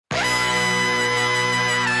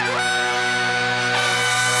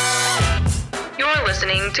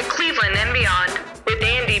listening to Cleveland and Beyond with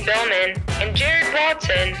Andy Billman and Jared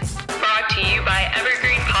Watson, brought to you by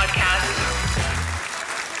Evergreen Podcasts.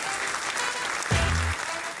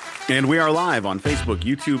 And we are live on Facebook,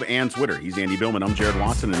 YouTube, and Twitter. He's Andy Billman. I'm Jared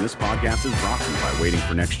Watson, and this podcast is brought to you by Waiting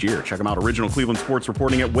for Next Year. Check them out, original Cleveland sports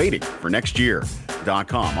reporting at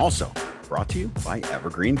waitingfornextyear.com. Also brought to you by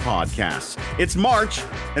Evergreen Podcasts. It's March,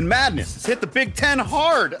 and madness has hit the Big Ten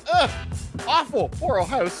hard. Awful. Poor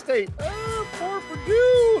Ohio State. Poor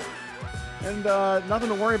Purdue. And nothing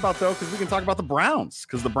to worry about, though, because we can talk about the Browns,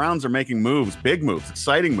 because the Browns are making moves, big moves,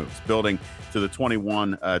 exciting moves, building to the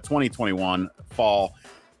 2021 fall,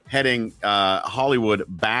 heading Hollywood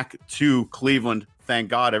back to Cleveland. Thank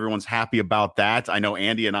God everyone's happy about that. I know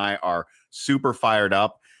Andy and I are super fired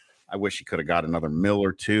up. I wish he could have got another mill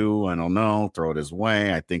or two. I don't know. Throw it his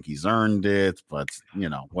way. I think he's earned it, but, you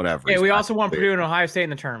know, whatever. Yeah, we also want Purdue and Ohio State in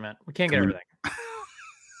the tournament. We can't get everything.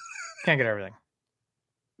 Can't get everything.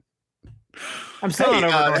 I'm still on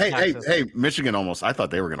over. Hey, Michigan almost. I thought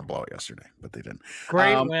they were going to blow it yesterday, but they didn't.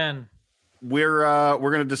 Great win. We're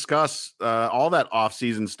going to discuss all that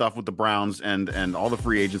offseason stuff with the Browns and all the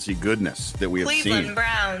free agency goodness that we have seen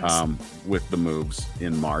Browns. with the moves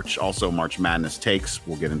in March. Also, March Madness takes.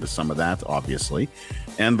 We'll get into some of that, obviously,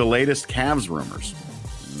 and the latest Cavs rumors.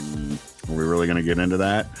 Are we really going to get into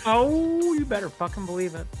that? Oh, you better fucking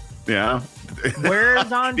believe it. Yeah.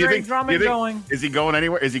 Where's Andre Drummond going? Is he going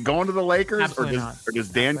anywhere? Is he going to the Lakers? Absolutely or does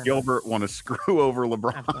Dan Gilbert want to screw over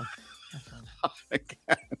LeBron? Absolutely.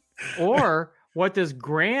 Or what does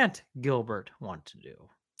Grant Gilbert want to do?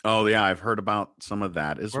 Oh, yeah. I've heard about some of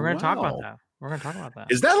that as well. We're going to talk about that. We're going to talk about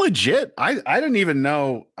that. Is that legit? I didn't even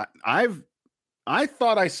know. I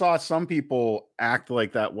thought I saw some people act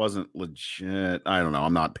like that wasn't legit. I don't know.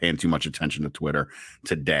 I'm not paying too much attention to Twitter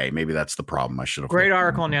today. Maybe that's the problem. I should have. Great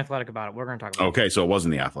article in The Athletic about it. We're going to talk about it. Okay, so it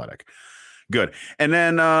wasn't The Athletic. Good. And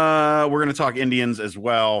then we're going to talk Indians as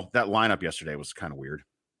well. That lineup yesterday was kind of weird.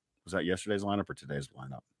 Was that yesterday's lineup or today's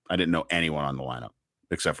lineup? I didn't know anyone on the lineup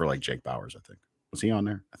except for like Jake Bowers, I think. Was he on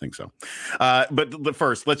there? I think so. But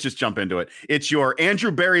first, let's just jump into it. It's your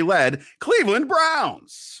Andrew Berry-led Cleveland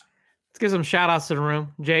Browns. Let's give some shout outs to the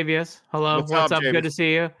room. Javius, hello. What's up? Javius? Good to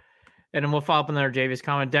see you. And then we'll follow up on their Javius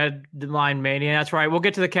comment. Deadline Mania. That's right. We'll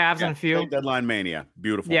get to the Cavs in a few. Deadline Mania.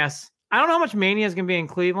 Beautiful. Yes. I don't know how much mania is going to be in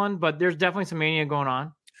Cleveland, but there's definitely some mania going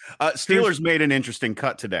on. Steelers made an interesting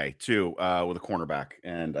cut today, too, with a cornerback.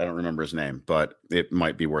 And I don't remember his name, but it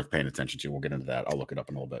might be worth paying attention to. We'll get into that. I'll look it up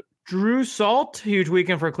in a little bit. Drew Salt, huge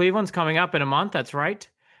weekend for Cleveland's coming up in a month. That's right.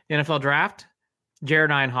 The NFL draft. Jared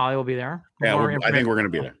and I and Holly will be there. Yeah, I think we're going to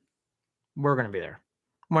be there. We're going to be there.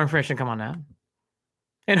 More information come on that.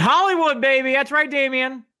 In Hollywood, baby. That's right,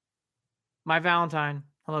 Damien. My Valentine.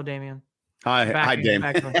 Hello, Damien. Hi,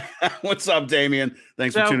 Damien. What's up, Damien?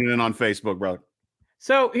 Thanks for tuning in on Facebook, brother.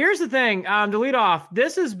 So here's the thing. To lead off,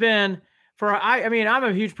 this has been I'm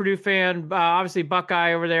a huge Purdue fan. Obviously,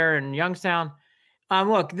 Buckeye over there in Youngstown.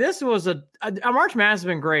 Look, this was a March Madness has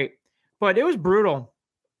been great, but it was brutal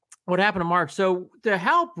what happened in March. So to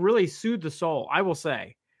help really soothe the soul, I will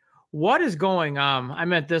say, what is going on? I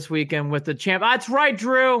meant this weekend with the champ. That's right,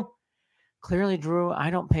 Drew. Clearly, Drew, I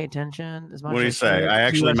don't pay attention as much. What do you say? I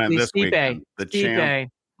actually meant this weekend. The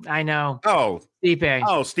champ. I know. Oh, Stipe.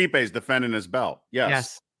 Oh, Stipe's defending his belt.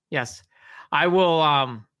 Yes. I will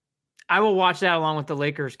watch that along with the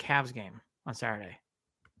Lakers Cavs game on Saturday.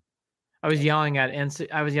 I was yelling at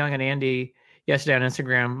Andy yesterday on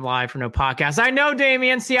Instagram Live for no podcast. I know,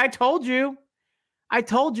 Damien. See, I told you.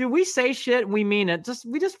 We say shit, we mean it.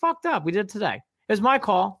 We just fucked up. We did it today. It was my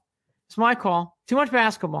call. Too much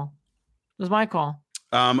basketball. It was my call.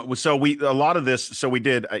 So we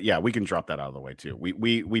did. We can drop that out of the way too.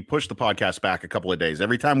 We pushed the podcast back a couple of days.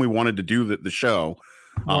 Every time we wanted to do the show,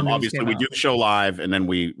 obviously we do the show live and then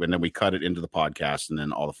we cut it into the podcast and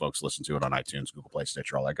then all the folks listen to it on iTunes, Google Play,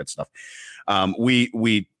 Stitcher, all that good stuff.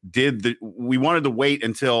 We wanted to wait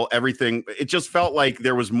until everything. It just felt like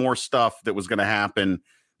there was more stuff that was going to happen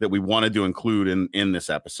that we wanted to include in this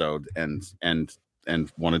episode and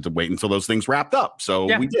wanted to wait until those things wrapped up. So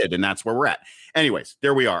we did, and that's where we're at. Anyways,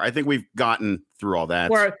 there we are. I think we've gotten through all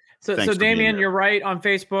that. So Damien, you're right on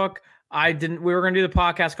Facebook. We were going to do the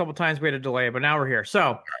podcast a couple times. We had a delay, but now we're here.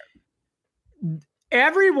 So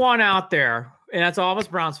everyone out there, and that's all of us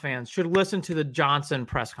Browns fans, should listen to the Johnson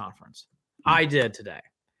press conference. I did today.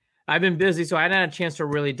 I've been busy, so I hadn't had a chance to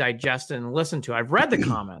really digest it and listen to it. I've read the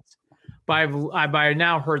comments, but I've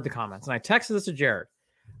now heard the comments. And I texted this to Jared.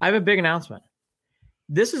 I have a big announcement.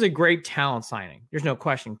 This is a great talent signing. There's no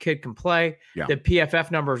question. Kid can play. Yeah. The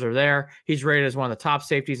PFF numbers are there. He's rated as one of the top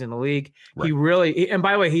safeties in the league. Right. And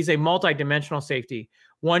by the way, he's a multi-dimensional safety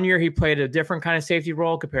 1 year he played a different kind of safety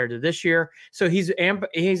role compared to this year. So he's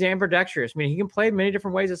ambidextrous. I mean, he can play many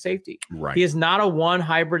different ways of safety. Right. He is not a one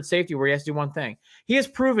hybrid safety where he has to do one thing. He has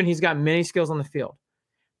proven he's got many skills on the field.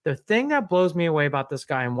 The thing that blows me away about this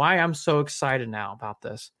guy and why I'm so excited now about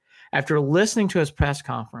this, after listening to his press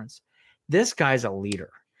conference, this guy's a leader.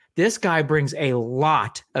 This guy brings a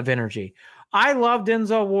lot of energy. I love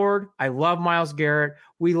Denzel Ward. I love Myles Garrett.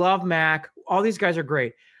 We love Mac. All these guys are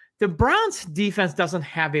great. The Browns defense doesn't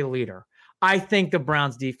have a leader. I think the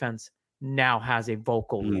Browns defense now has a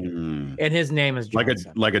vocal leader, and his name is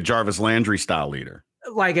Johnson. Like a Jarvis Landry style leader.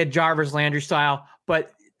 Like a Jarvis Landry style,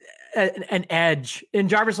 but an edge. And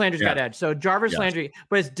Jarvis Landry's got edge. So Jarvis Landry,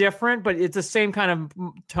 but it's different, but it's the same kind of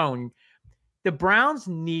tone. The Browns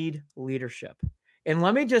need leadership. And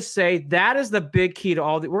let me just say, that is the big key to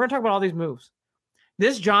all we're going to talk about all these moves.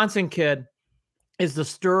 This Johnson kid is the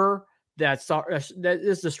stir that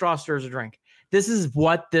is the straw stirs a drink. This is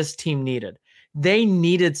what this team needed. They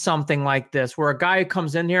needed something like this, where a guy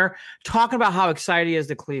comes in here talking about how excited he is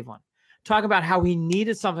to Cleveland, talking about how he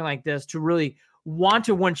needed something like this to really want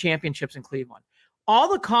to win championships in Cleveland. All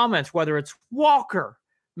the comments, whether it's Walker,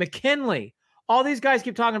 McKinley, all these guys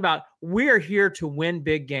keep talking about, we're here to win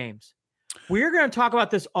big games. We're going to talk about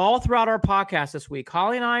this all throughout our podcast this week.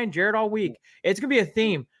 Holly and I and Jared all week. It's going to be a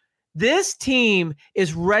theme. This team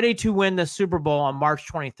is ready to win the Super Bowl on March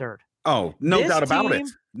 23rd. Oh, no doubt about it.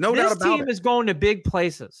 No doubt about it. This team is going to big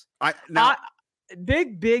places.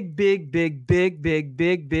 Big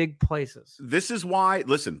places. This is why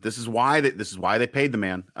they paid the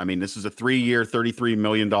man. I mean, this is a 3-year, $33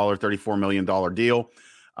 million, $34 million deal.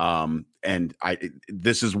 And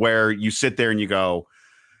this is where you sit there and you go,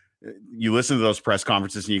 you listen to those press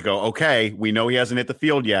conferences and you go, okay, we know he hasn't hit the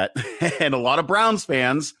field yet. And a lot of Browns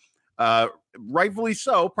fans, rightfully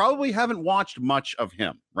so, probably haven't watched much of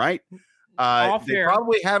him, right? They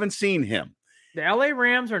probably haven't seen him. The LA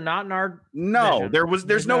Rams are not in our No, vision.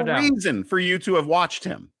 There's no reason for you to have watched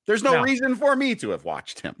him. There's no reason for me to have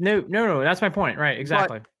watched him. No, that's my point. Right,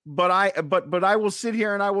 exactly. But I will sit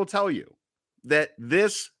here and I will tell you that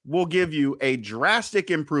this will give you a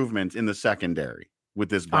drastic improvement in the secondary with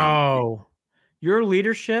this Browns team. Your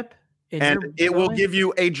leadership and it will give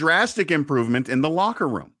you a drastic improvement in the locker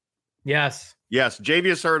room. Yes.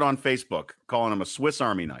 Javius Hurd on Facebook calling him a Swiss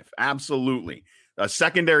Army knife. Absolutely. A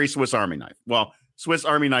secondary Swiss Army knife. Well, Swiss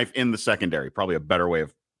Army knife in the secondary. Probably a better way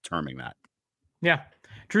of terming that. Yeah.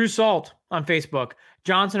 Drew Salt on Facebook.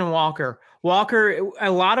 Johnson and Walker. A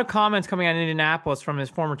lot of comments coming out of Indianapolis from his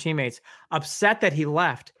former teammates, upset that he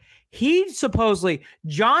left.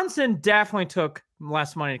 Johnson definitely took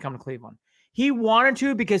less money to come to Cleveland. He wanted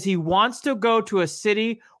to because he wants to go to a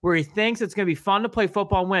city where he thinks it's going to be fun to play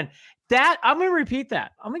football and win. I'm going to repeat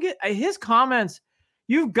that. I'm going to get his comments.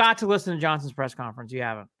 You've got to listen to Johnson's press conference. You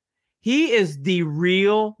haven't. He is the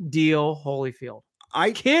real deal Holyfield.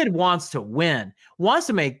 Kid wants to win. Wants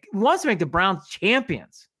to make the Browns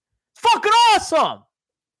champions. Fucking awesome.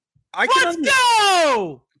 Let's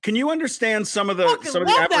go. Can you understand some of the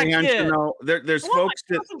apprehension? Though? There's folks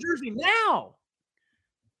that jersey now.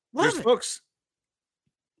 There's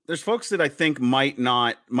folks that I think might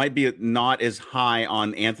be not as high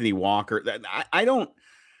on Anthony Walker. I don't.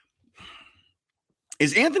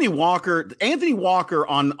 Is Anthony Walker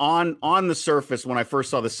on the surface when I first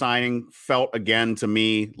saw the signing felt again to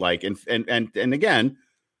me like and again,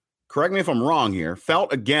 correct me if I'm wrong here,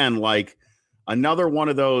 felt again like another one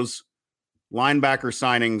of those linebacker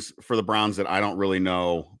signings for the Browns that I don't really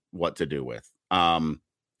know what to do with.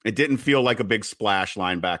 It didn't feel like a big splash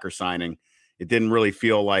linebacker signing. It didn't really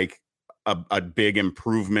feel like a big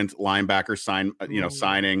improvement linebacker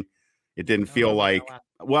signing. It didn't feel like,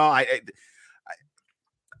 well,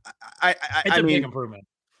 it's a big improvement.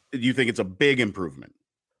 You think it's a big improvement?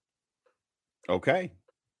 Okay.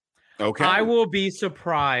 I will be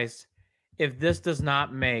surprised if this does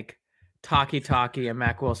not make Taki and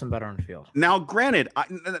Mac Wilson better on the field. Now, granted,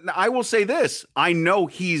 I will say this. I know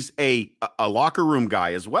he's a locker room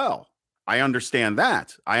guy as well. I understand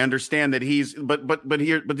that. I understand that he's but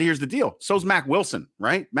here's the deal. So's Mac Wilson,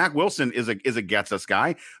 right? Mac Wilson is a gets us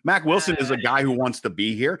guy. Mac Wilson is a guy who wants to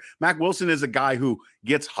be here. Mac Wilson is a guy who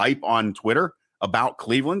gets hype on Twitter about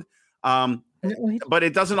Cleveland. But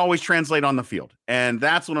it doesn't always translate on the field. And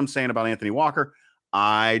that's what I'm saying about Anthony Walker.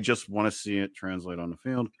 I just want to see it translate on the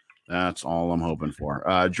field. That's all I'm hoping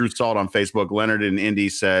for. Drew Salt on Facebook. Leonard in Indy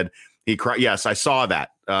said he cried. Yes, I saw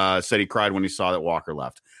that. Said he cried when he saw that Walker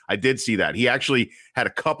left. I did see that. He actually had a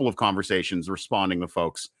couple of conversations responding to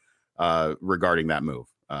folks regarding that move.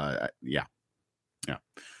 Yeah.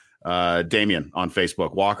 Damian on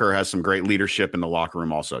Facebook. Walker has some great leadership in the locker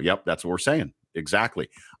room also. Yep, that's what we're saying. exactly.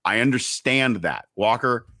 I understand that.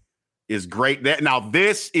 Walker is great. Now,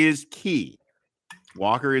 this is key.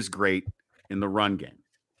 Walker is great in the run game.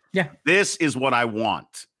 Yeah. This is what I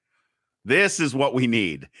want. This is what we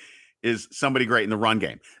need, is somebody great in the run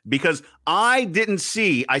game. Because I didn't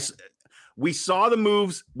see we saw the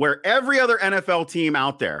moves where every other NFL team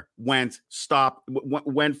out there went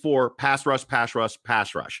for pass rush, pass rush,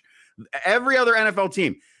 pass rush. Every other NFL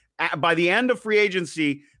team. By the end of free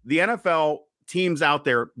agency, the NFL teams out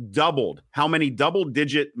there doubled how many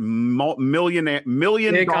double-digit million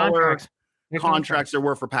dollar contracts there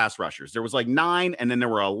were for pass rushers. There was like 9, and then there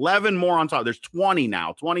were 11 more on top. There's 20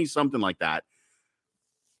 now, 20 something like that.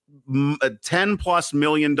 $10+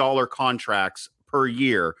 million contracts per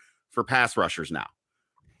year for pass rushers now.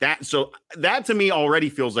 That to me already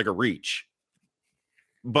feels like a reach.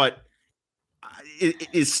 But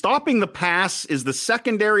is stopping the pass, is the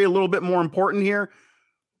secondary a little bit more important here?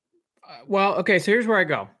 Well, okay, so here's where I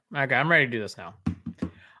go. Okay, I'm ready to do this now.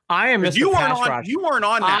 I am Mr. Pass Rush. You weren't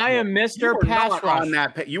on that. I am Mr. Pass Rush. On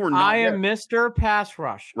that. You were not. I am Mr. Pass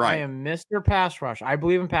Rush. Right. I am Mr. Pass Rush. I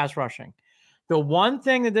believe in pass rushing. The one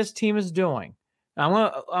thing that this team is doing, we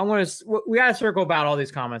got to circle about all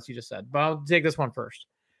these comments you just said, but I'll take this one first.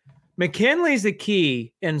 McKinley's the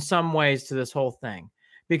key in some ways to this whole thing,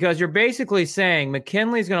 because you're basically saying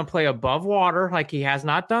McKinley's going to play above water like he has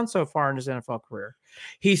not done so far in his NFL career.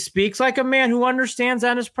 He speaks like a man who understands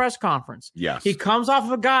that in his press conference. Yes. He comes off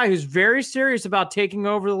of a guy who's very serious about taking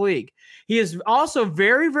over the league. He is also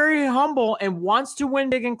very, very humble and wants to win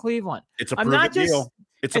big in Cleveland. It's a proven deal.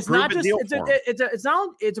 It's a proven deal.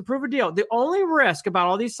 It's a proven deal. The only risk about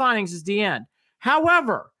all these signings is the end.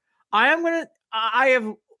 However, I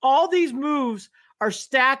have all these moves are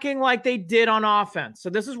stacking like they did on offense. So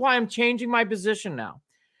this is why I'm changing my position now.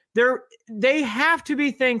 They have to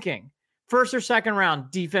be thinking first or second round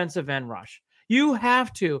defensive end rush. You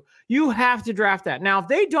have to draft that. Now, if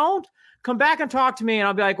they don't, come back and talk to me and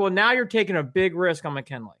I'll be like, well, now you're taking a big risk on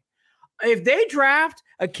McKinley. If they draft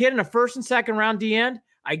a kid in a first and second round D end,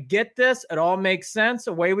 I get this. It all makes sense.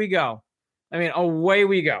 Away we go. Away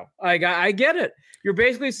we go. I get it. You're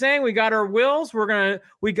basically saying we got our wills.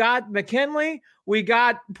 We got McKinley. We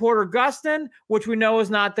got Porter Gustin, which we know is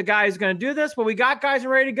not the guy who's going to do this, but we got guys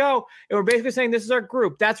ready to go. And we're basically saying this is our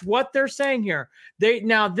group. That's what they're saying here.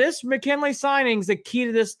 This McKinley signing is the key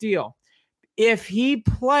to this deal. If he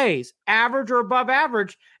plays average or above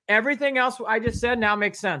average, everything else I just said now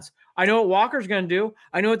makes sense. I know what Walker's going to do.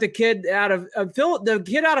 I know what the kid out of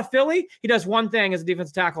Philly, he does one thing as a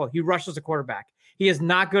defensive tackle. He rushes the quarterback. He is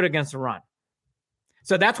not good against the run.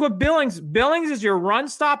 So that's what Billings is, your run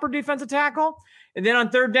stopper defensive tackle. And then on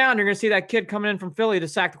third down, you're going to see that kid coming in from Philly to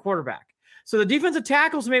sack the quarterback. So the defensive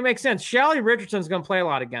tackles may make sense. Shelley Richardson's going to play a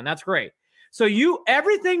lot again. That's great. So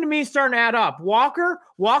everything to me is starting to add up.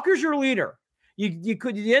 Walker's your leader. You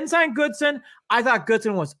didn't sign Goodson. I thought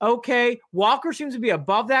Goodson was okay. Walker seems to be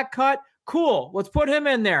above that cut. Cool. Let's put him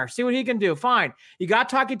in there. See what he can do. Fine. You got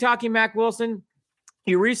Talkie Mac Wilson.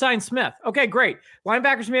 You re-signed Smith. Okay, great.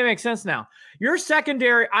 Linebackers may make sense now. Your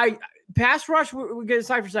secondary, pass rush, we get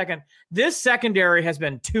aside for a second. This secondary has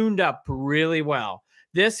been tuned up really well.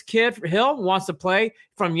 This kid, Hill, wants to play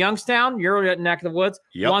from Youngstown, your neck of the woods,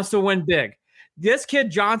 wants to win big. This kid,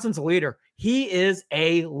 Johnson's a leader. He is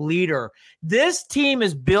a leader. This team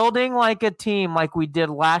is building like a team like we did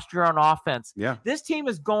last year on offense. Yeah. This team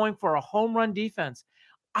is going for a home run defense.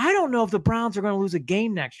 I don't know if the Browns are going to lose a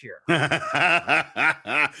game next year. I'm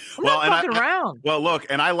not fucking around. Well, look,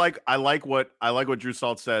 and I like what Drew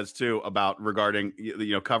Salt says too about regarding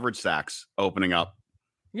coverage sacks opening up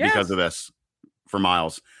because of this for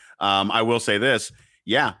Miles. I will say this.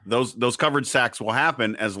 Yeah, those coverage sacks will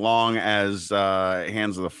happen as long as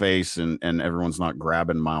hands of the face and everyone's not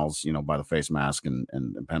grabbing Miles, by the face mask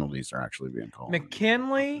and penalties are actually being called.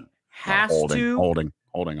 McKinley has holding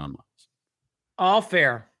on Miles. All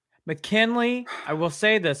fair. McKinley, I will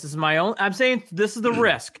say this is my own. I'm saying this is the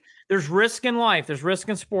risk. There's risk in life. There's risk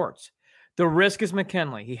in sports. The risk is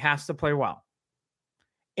McKinley. He has to play well.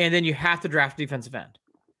 And then you have to draft defensive end.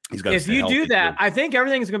 If you do that, I think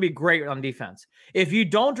everything is going to be great on defense. If you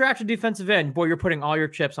don't draft a defensive end, boy, you're putting all your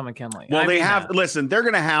chips on McKinley. Well, listen, they're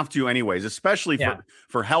going to have to anyways, especially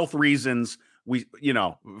for health reasons.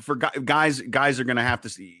 For guys are going to have to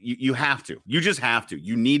see, you have to, you just have to,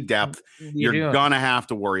 you need depth. You're going to have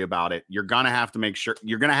to worry about it. You're going to have to make sure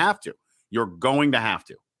you're going to have to,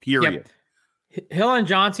 period. Yep. Hill and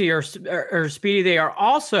Johnson are speedy. They're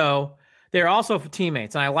also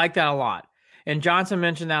teammates. And I like that a lot. And Johnson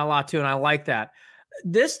mentioned that a lot too. And I like that.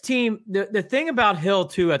 This team, the thing about Hill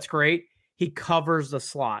too, that's great. He covers the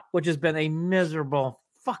slot, which has been a miserable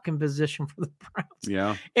fucking position for the Browns.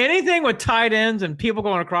 Yeah. Anything with tight ends and people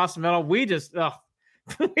going across the middle, we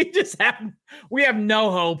have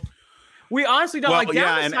no hope. We honestly don't. Well, like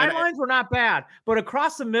down the sidelines, we're not bad, but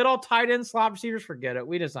across the middle, tight end, slot receivers, forget it.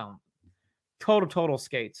 We just don't. Total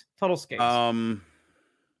skates.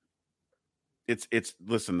 It's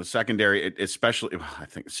listen, the secondary, especially, I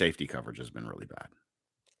think safety coverage has been really bad.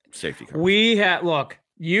 Safety coverage.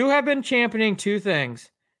 You have been championing two things,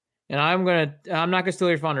 and I'm not gonna steal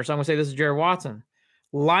your thunder, so I'm gonna say this is Jared Watson.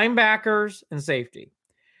 Linebackers and safety.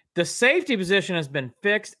 The safety position has been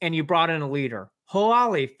fixed, and you brought in a leader.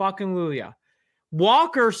 Holy fucking Luya.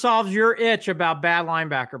 Walker solves your itch about bad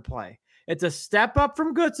linebacker play. It's a step up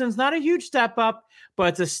from Goodson. It's not a huge step up, but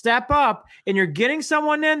it's a step up, and you're getting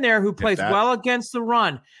someone in there who plays well against the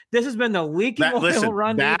run. This has been the leaking oil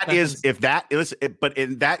run. That is,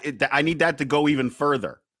 I need that to go even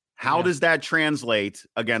further. How does that translate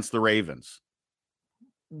against the Ravens?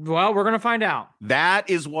 Well, we're going to find out. That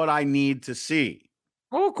is what I need to see.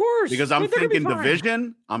 Oh, of course. Because I'm thinking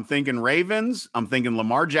division, I'm thinking Ravens, I'm thinking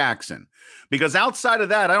Lamar Jackson. Because outside of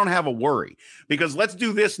that, I don't have a worry. Because let's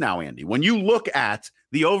do this now, Andy. When you look at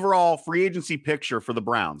the overall free agency picture for the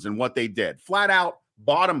Browns and what they did, flat out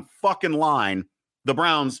bottom fucking line, the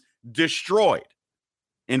Browns destroyed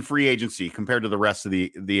in free agency compared to the rest of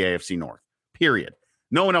the AFC North. Period.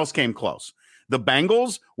 No one else came close. The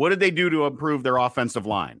Bengals, what did they do to improve their offensive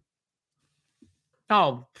line?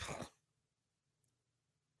 Oh,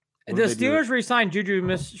 the Steelers re-signed Juju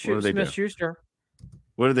Smith-Schuster.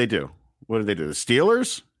 What did they do? The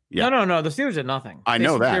Steelers? Yeah. No. The Steelers did nothing. I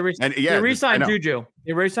know that. They re-signed Juju.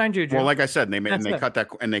 Well, like I said, they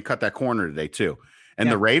cut that corner today too. And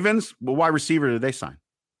the Ravens, why receiver did they sign?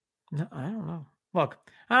 No, I don't know. Look,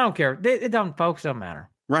 I don't care. Folks don't matter.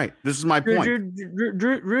 Right. This is my point.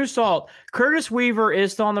 Drew Salt. Curtis Weaver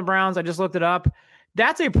is still on the Browns. I just looked it up.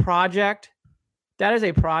 That's a project. That is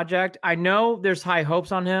a project. I know there's high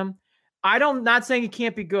hopes on him. Not saying he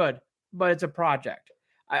can't be good, but it's a project.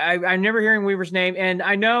 I'm never hearing Weaver's name. And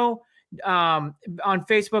I know on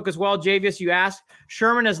Facebook as well, Javius, you asked,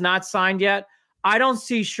 Sherman has not signed yet. I don't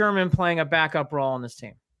see Sherman playing a backup role on this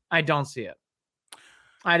team. I don't see it.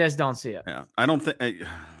 I just don't see it. Yeah, I don't think.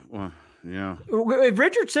 Yeah. If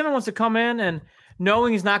Richard Simmons wants to come in and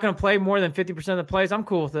knowing he's not going to play more than 50% of the plays, I'm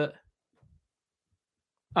cool with it.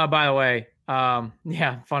 By the way,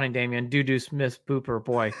 funny, Damian. Doo Smith pooper,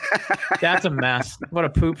 boy. That's a mess. What a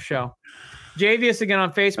poop show. Javius again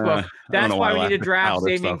on Facebook. That's why we need to draft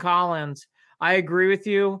Davian Collins. I agree with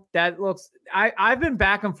you. I've been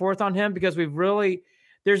back and forth on him because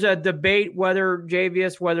there's a debate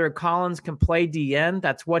whether Collins can play DN.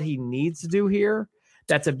 That's what he needs to do here.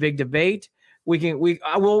 That's a big debate.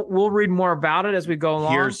 We'll read more about it as we go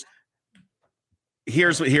along.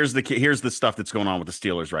 Here's the stuff that's going on with the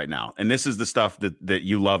Steelers right now. And this is the stuff that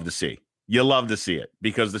you love to see. You love to see it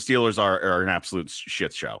because the Steelers are an absolute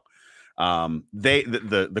shit show.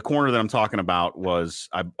 The corner that I'm talking about was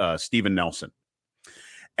Steven Nelson,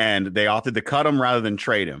 and they opted to cut him rather than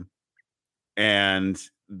trade him. And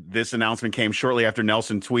this announcement came shortly after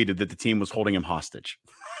Nelson tweeted that the team was holding him hostage.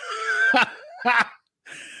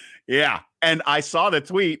 Yeah. And I saw the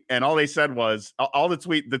tweet, and all they said was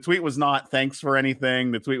the tweet was not thanks for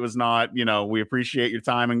anything. The tweet was not, we appreciate your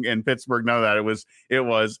time in Pittsburgh. None of that. It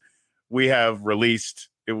was we have released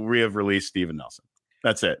Steven Nelson.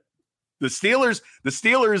 That's it. The Steelers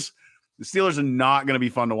are not going to be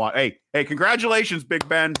fun to watch. Hey, congratulations, Big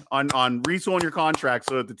Ben, on retooling your contract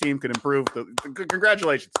so that the team can improve.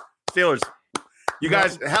 Congratulations, Steelers. You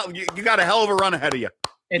guys, you got a hell of a run ahead of you.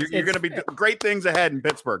 You're going to be great things ahead in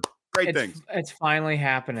Pittsburgh. Great things. It's finally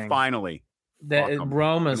happening. Finally.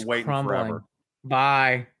 Rome is crumbling. Forever.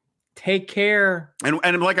 Bye. Take care.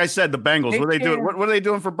 And like I said, the Bengals, what are they doing? What are they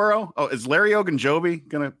doing for Burrow? Oh, is Larry Ogunjobi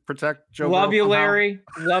going to protect Joe Burrow? Love you, Larry.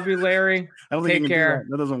 Love you, Larry. I don't think take care.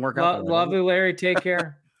 That doesn't work out. Love you, Larry. Take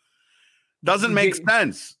care. Doesn't make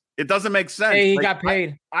sense. It doesn't make sense. Hey, he got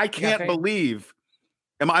paid. I can't believe.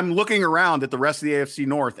 I'm looking around at the rest of the AFC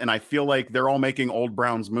North, and I feel like they're all making old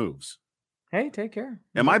Browns moves. Hey, take care.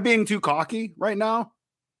 Am I being too cocky right now?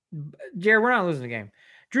 Jared, we're not losing the game.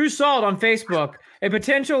 Drew Salt on Facebook, a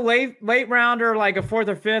potential late rounder, like a 4th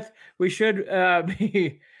or 5th. We should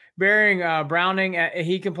be burying Browning.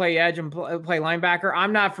 He can play edge and play linebacker.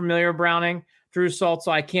 I'm not familiar with Browning, Drew Salt,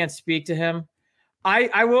 so I can't speak to him.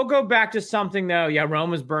 I will go back to something, though. Yeah,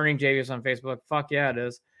 Rome is burning Javius on Facebook. Fuck yeah, it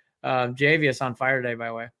is. Javius on fire today, by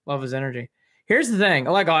the way. Love his energy. Here's the thing.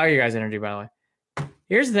 I like all you guys' energy, by the way.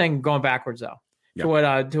 Here's the thing going backwards, though, to what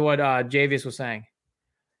Javius was saying.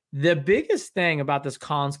 The biggest thing about this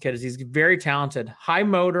Collins kid is he's very talented, high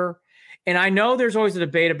motor. And I know there's always a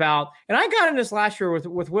debate about, and I got in this last year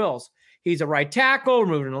with Wills. He's a right tackle,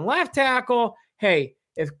 moving to the left tackle. Hey,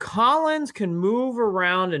 if Collins can move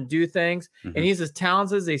around and do things, and he's as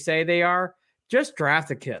talented as they say they are, just draft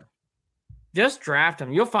the kid. Just draft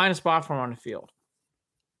him. You'll find a spot for him on the field.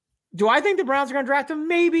 Do I think the Browns are going to draft him?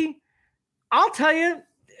 Maybe. I'll tell you,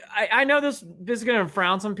 I know this is going to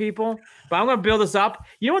frown some people, but I'm going to build this up.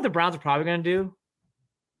 You know what the Browns are probably going to do?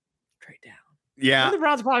 Trade down. Yeah. You know what the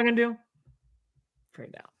Browns are probably going to do?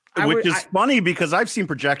 Trade down. Which is funny because I've seen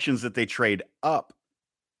projections that they trade up.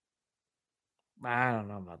 I don't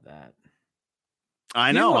know about that.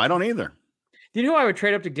 I know. I don't either. Do you know who I would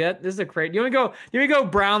trade up to get? This is a crazy. You want to go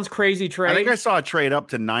Browns crazy trade? I think I saw a trade up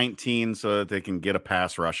to 19 so that they can get a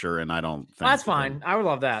pass rusher, and I don't think that's fine. I would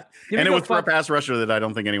love that. And it was for a pass rusher that I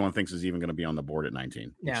don't think anyone thinks is even going to be on the board at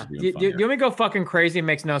 19. Yeah. You want me to go fucking crazy? It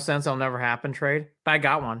makes no sense. It'll never happen. Trade. But I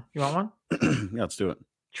got one. You want one? Yeah, let's do it.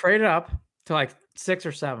 Trade it up to like 6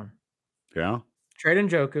 or 7. Yeah. Trade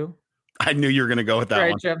Njoku. I knew you were going to go with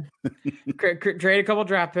that one. Trade a couple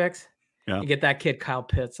draft picks. Yeah. And get that kid Kyle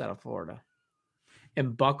Pitts out of Florida.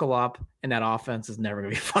 And buckle up, and that offense is never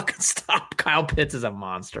going to be fucking stopped. Kyle Pitts is a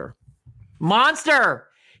monster. Monster!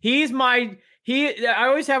 I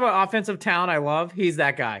always have an offensive talent I love. He's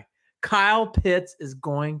that guy. Kyle Pitts is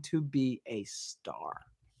going to be a star.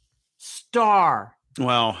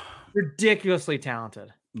 Well, ridiculously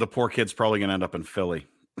talented. The poor kid's probably going to end up in Philly.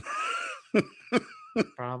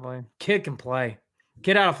 Probably. Kid can play.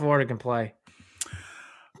 Kid out of Florida can play.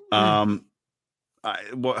 I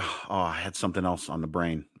had something else on the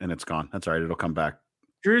brain and it's gone. That's all right. It'll come back.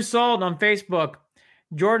 Drew Sold on Facebook.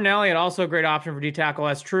 Jordan Elliott, also a great option for D tackle.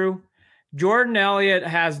 That's true. Jordan Elliott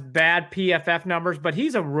has bad PFF numbers, but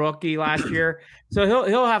he's a rookie last year, so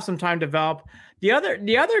he'll have some time to develop. The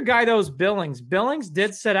other guy, though, is Billings. Billings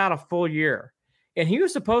did sit out a full year, and he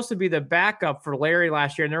was supposed to be the backup for Larry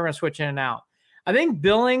last year, and they're going to switch in and out. I think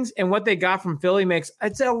Billings and what they got from Philly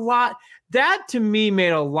it's a lot. That to me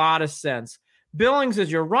made a lot of sense. Billings is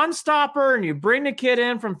your run stopper, and you bring the kid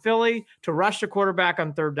in from Philly to rush the quarterback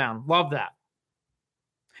on third down. Love that.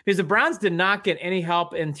 Because the Browns did not get any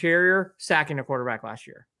help interior sacking the quarterback last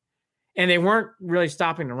year. And they weren't really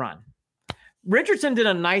stopping the run. Richardson did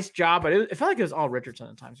a nice job, but it felt like it was all Richardson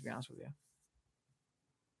at times, to be honest with you.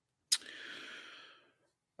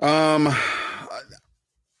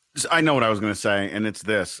 I know what I was going to say, and it's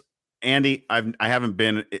this. Andy, I haven't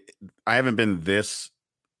been this.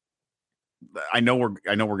 I know we're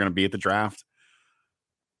going to be at the draft.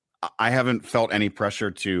 I haven't felt any pressure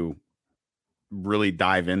to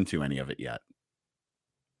any of it yet.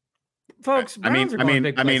 Folks, any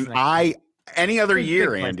other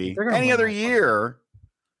year, Andy, any other year,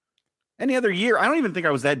 I don't even think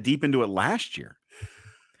I was that deep into it last year.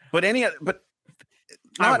 But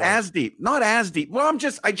not as deep. Well,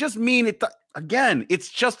 I just mean it again, it's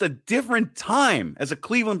just a different time as a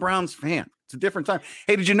Cleveland Browns fan. It's a different time.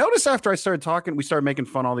 Hey, did you notice after I started talking, we started making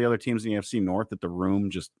fun of all the other teams in the AFC North that the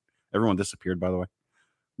room everyone disappeared, by the way.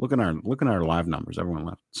 Look at our live numbers. Everyone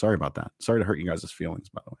left. Sorry about that. Sorry to hurt you guys' feelings,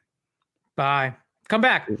 by the way. Bye. Come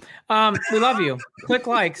back. We love you. Click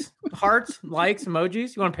likes, hearts, likes,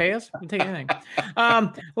 emojis. You want to pay us? We can take anything.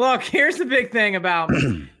 Look, here's the big thing about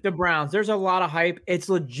the Browns. There's a lot of hype. It's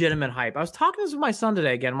legitimate hype. I was talking this with my son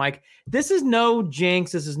today again. I'm like, this is no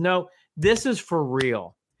jinx. This is for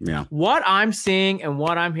real. Yeah. What I'm seeing and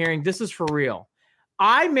what I'm hearing, this is for real.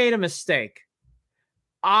 I made a mistake.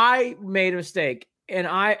 And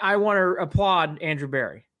I want to applaud Andrew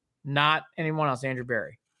Berry, not anyone else. Andrew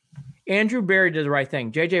Berry. Andrew Berry did the right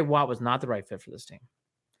thing. J.J. Watt was not the right fit for this team.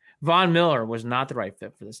 Von Miller was not the right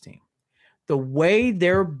fit for this team. The way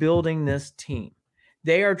they're building this team,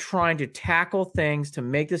 they are trying to tackle things to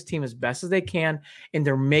make this team as best as they can, and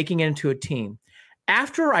they're making it into a team.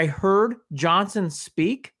 After I heard Johnson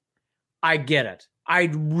speak, I get it. I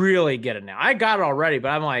really get it now. I got it already, but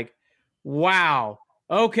I'm like, wow,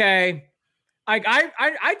 okay.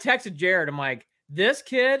 I texted Jared. I'm like, this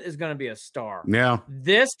kid is going to be a star. Yeah.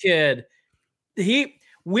 This kid,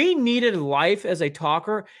 we needed life as a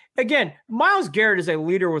talker. Again, Myles Garrett is a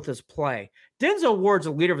leader with his play. Denzel Ward's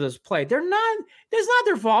a leader with his play. It's not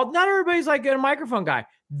their fault. Not everybody's like a microphone guy.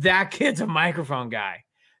 That kid's a microphone guy.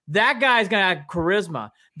 That guy's going to have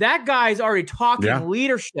charisma. That guy's already talking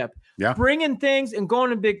leadership, bringing things and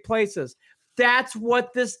going to big places. That's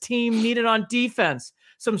what this team needed on defense.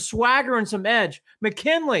 Some swagger and some edge.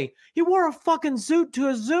 McKinley, he wore a fucking suit to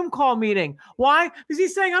a Zoom call meeting. Why? Because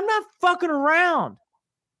he's saying, I'm not fucking around.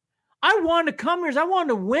 I wanted to come here. I wanted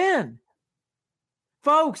to win.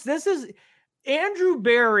 Folks, this is Andrew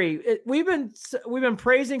Berry. We've been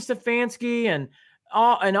praising Stefanski and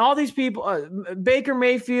all these people, Baker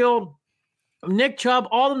Mayfield, Nick Chubb,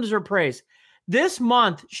 all of them deserve praise. This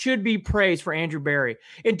month should be praise for Andrew Berry.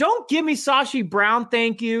 And don't give me Sashi Brown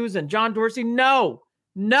thank yous and John Dorsey. No.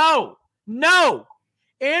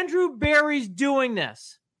 Andrew Berry's doing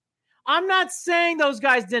this. I'm not saying those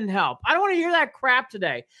guys didn't help. I don't want to hear that crap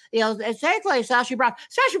today. It's actually Sashi Brown.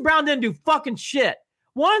 Sashi Brown didn't do fucking shit.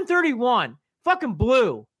 131. Fucking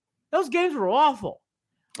blew. Those games were awful.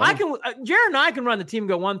 Jared and I can run the team and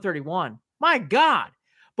go 131. My God.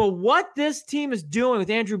 But what this team is doing with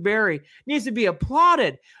Andrew Berry needs to be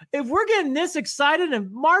applauded. If we're getting this excited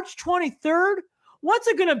on March 23rd, what's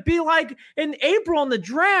it going to be like in April in the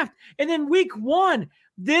draft? And then week 1,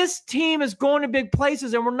 this team is going to big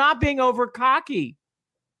places and we're not being over cocky.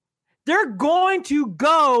 They're going to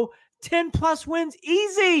go 10 plus wins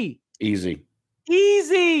easy. Easy.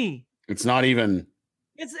 It's not even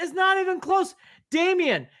close.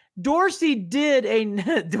 Damian, Dorsey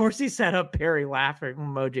set up Perry laughing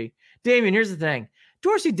emoji. Damian, here's the thing.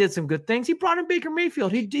 Dorsey did some good things. He brought in Baker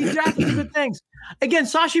Mayfield. He drafted some good things. Again,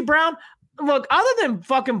 Sashi Brown, look, other than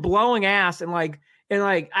fucking blowing ass and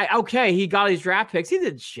he got his draft picks. He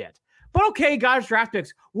did shit. But okay, he got his draft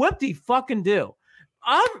picks. What did he fucking do?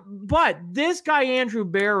 But this guy, Andrew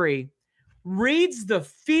Berry, reads the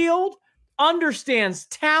field, understands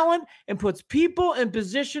talent, and puts people in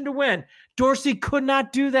position to win. Dorsey could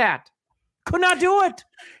not do that. Could not do it.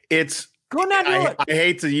 I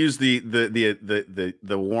hate to use the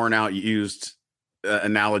worn out used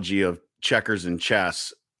analogy of checkers and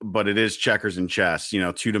chess, but it is checkers and chess,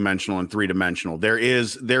 2-dimensional and 3-dimensional. There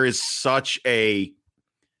is such a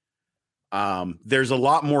there's a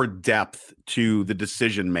lot more depth to the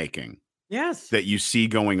decision making. Yes. That you see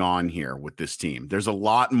going on here with this team. There's a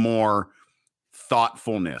lot more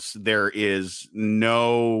thoughtfulness. There's an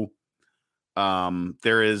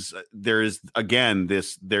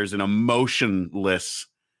emotionless,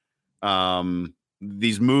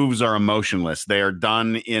 these moves are emotionless. They are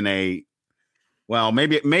done in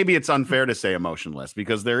maybe it's unfair to say emotionless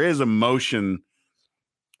because there is emotion.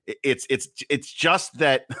 It's just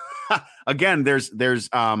that again, there's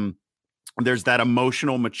that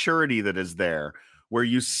emotional maturity that is there where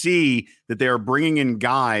you see that they are bringing in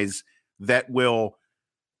guys that will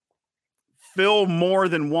fill more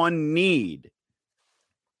than one need.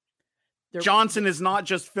 Johnson is not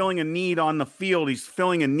just filling a need on the field. He's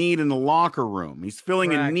filling a need in the locker room. He's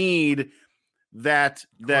filling a need that's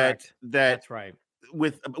right.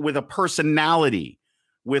 With a personality,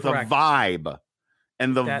 with a vibe,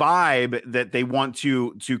 and the vibe that they want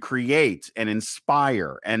to create and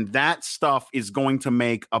inspire. And that stuff is going to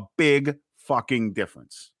make a big fucking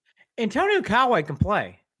difference. Antonio Callaway can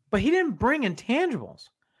play, but he didn't bring intangibles.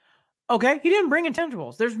 Okay, he didn't bring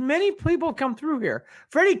intangibles. There's many people come through here.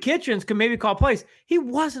 Freddie Kitchens can maybe call plays. He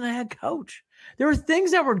wasn't a head coach. There were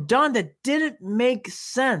things that were done that didn't make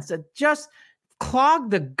sense, that just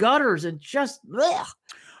clogged the gutters and just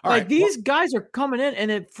these guys are coming in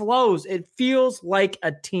and it flows. It feels like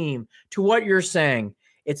a team. To what you're saying,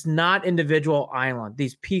 it's not individual island.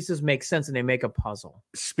 These pieces make sense and they make a puzzle.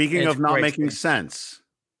 Speaking of not making sense,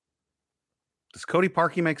 does Cody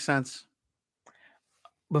Parkey make sense?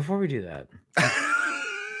 Before we do that,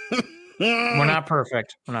 we're not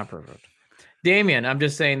perfect. Damian, I'm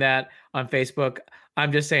just saying that on Facebook.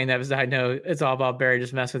 I'm just saying that because I know it's all about Barry.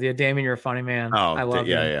 Just mess with you. Damian, you're a funny man. Oh, I love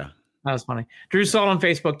you. Yeah. That was funny. Drew saw it on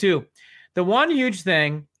Facebook too. The one huge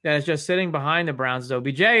thing that is just sitting behind the Browns is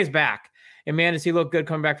OBJ is back. And man, does he look good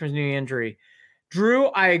coming back from his knee injury. Drew,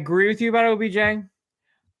 I agree with you about OBJ.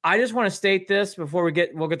 I just want to state this before we'll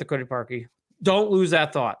get to Cody Parkey. Don't lose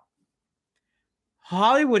that thought.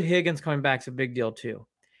 Hollywood Higgins coming back is a big deal too.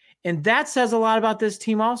 And that says a lot about this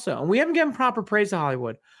team also. And we haven't given proper praise to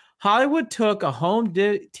Hollywood. Hollywood took a home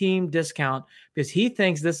team discount because he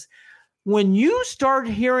thinks this. When you start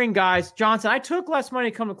hearing guys, Johnson, I took less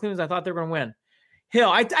money to come to Cleveland as I thought they were going to win.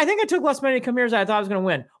 Hill, I think I took less money to come here as I thought I was going to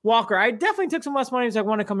win. Walker, I definitely took some less money as I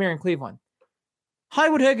wanted to come here in Cleveland.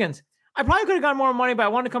 Hollywood Higgins, I probably could have gotten more money, but I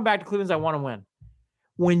wanted to come back to Cleveland as I want to win.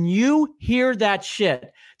 When you hear that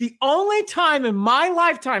shit, the only time in my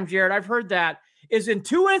lifetime, Jared, I've heard that is in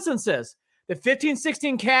two instances, the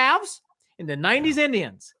 15-16 Cavs and the 90s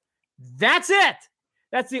Indians. That's it.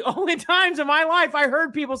 That's the only times in my life I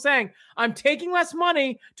heard people saying, I'm taking less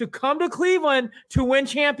money to come to Cleveland to win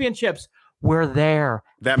championships. We're there.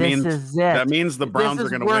 That means the Browns are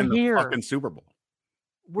going to win the fucking Super Bowl.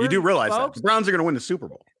 You do realize that. The Browns are going to win the Super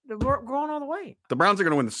Bowl. We're going all the way. The Browns are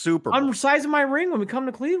going to win the Super Bowl. I'm sizing my ring when we come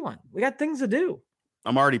to Cleveland. We got things to do.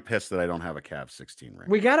 I'm already pissed that I don't have a Cavs 16 ring.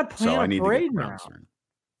 We got to plan a parade now.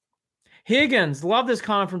 Higgins, love this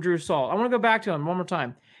comment from Drew Salt. I want to go back to him one more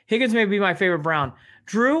time. Higgins may be my favorite Brown.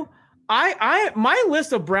 Drew, my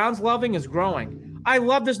list of Browns loving is growing. I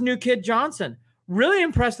love this new kid Johnson. Really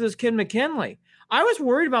impressed with this kid McKinley. I was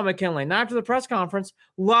worried about McKinley. Not after the press conference.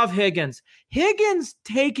 Love Higgins. Higgins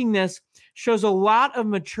taking this shows a lot of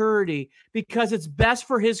maturity because it's best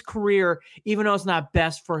for his career, even though it's not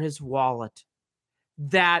best for his wallet.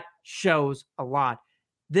 That shows a lot.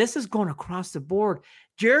 This is going across the board.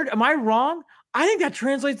 Jared, am I wrong? I think that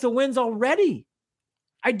translates to wins already.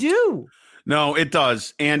 I do. No, it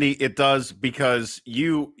does, Andy. It does because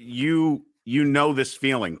you know this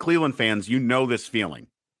feeling. Cleveland fans, you know this feeling.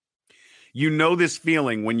 You know this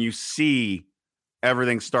feeling when you see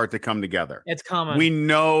everything start to come together. It's common. We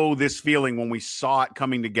know this feeling when we saw it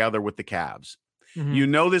coming together with the Cavs. Mm-hmm. You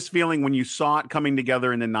know this feeling when you saw it coming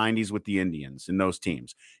together in the 90s with the Indians and those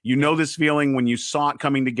teams. You know this feeling when you saw it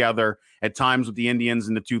coming together at times with the Indians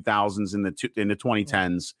in the 2000s and in the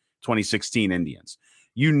 2010s, 2016 Indians.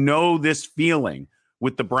 You know this feeling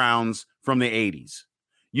with the Browns from the 80s.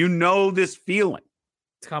 You know this feeling.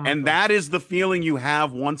 And that is the feeling you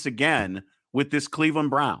have once again with this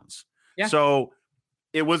Cleveland Browns. Yeah. So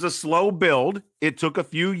it was a slow build. It took a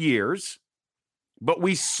few years, but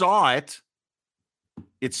we saw it.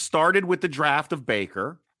 It started with the draft of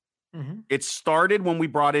Baker. Mm-hmm. It started when we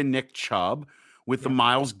brought in Nick Chubb with the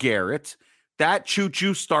Myles Garrett. That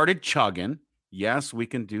choo-choo started chugging. Yes, we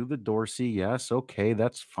can do the Dorsey. Yes, okay,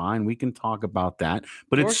 that's fine. We can talk about that.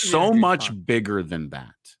 But Dorsey, it's so much bigger than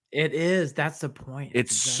that. It is. That's the point.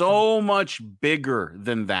 It's so much bigger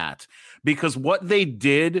than that. Because what they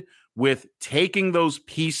did with taking those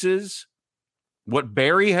pieces, what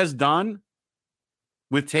Barry has done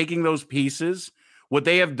with taking those pieces, what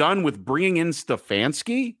they have done with bringing in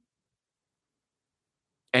Stefanski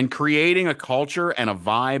and creating a culture and a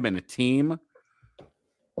vibe and a team,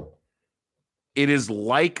 it is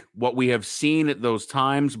like what we have seen at those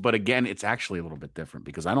times. But again, it's actually a little bit different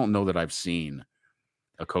because I don't know that I've seen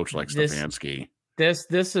a coach like Stefanski. This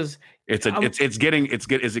is is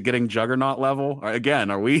it getting juggernaut level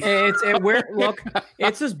again? Are we?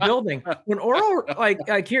 It's this building. When Oro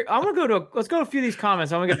like here, let's go to a few of these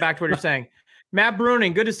comments. I'm gonna get back to what you're saying. Matt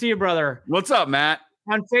Bruning, good to see you, brother. What's up, Matt?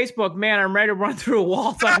 On Facebook, man, I'm ready to run through a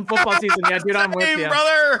wall on football season. Yeah, dude, I'm with you,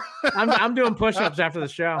 brother. I'm doing push-ups after the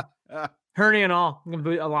show. Hernia and all. I'm gonna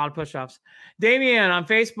do a lot of push-ups. Damien on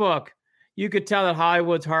Facebook, you could tell that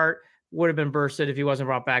Hollywood's heart would have been bursted if he wasn't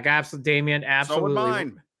brought back. Absolutely, Damien. Absolutely. So would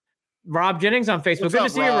mine. Rob Jennings on Facebook. What's good up,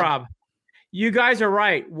 to see you, Rob. You guys are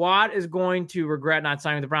right. Watt is going to regret not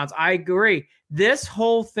signing with the Browns. I agree. This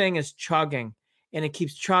whole thing is chugging, and it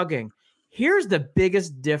keeps chugging. Here's the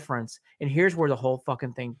biggest difference, and here's where the whole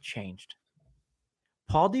fucking thing changed.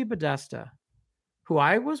 Paul DePodesta, who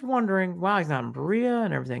I was wondering, wow, he's not in Berea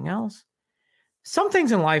and everything else. Some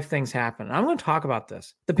things in life, things happen. I'm going to talk about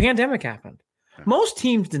this. The pandemic happened. Most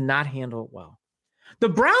teams did not handle it well. The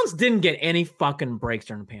Browns didn't get any fucking breaks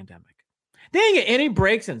during the pandemic. They didn't get any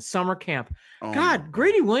breaks in summer camp. God,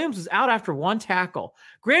 Grady Williams was out after one tackle.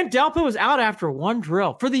 Grant Delpit was out after one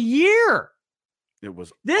drill for the year. It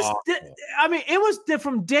was it was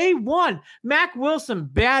from day one. Mac Wilson,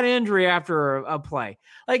 bad injury after a play.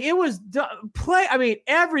 Like it was play. I mean,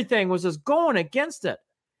 everything was just going against it.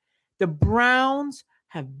 The Browns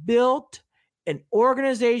have built an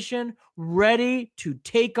organization ready to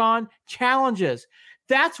take on challenges.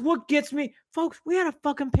 That's what gets me. Folks, we had a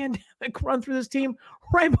fucking pandemic run through this team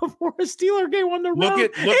right before a Steeler game on the road.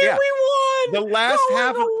 We won. The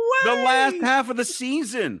last half of the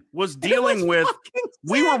season was dealing with.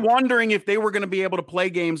 We were wondering if they were going to be able to play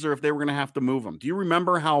games or if they were going to have to move them. Do you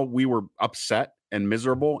remember how we were upset and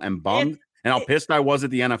miserable and bummed and how pissed I was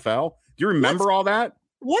at the NFL? Do you remember all that?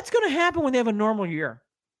 What's going to happen when they have a normal year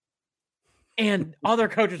and other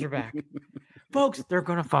coaches are back? Folks, they're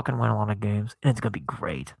going to fucking win a lot of games, and it's going to be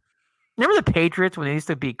great. Remember the Patriots when they used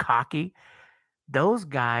to be cocky? Those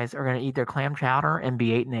guys are going to eat their clam chowder and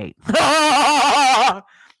be 8-8.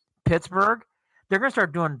 Pittsburgh, they're going to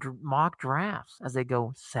start doing mock drafts as they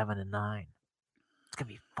go 7-9. It's going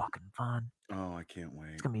to be fucking fun. Oh, I can't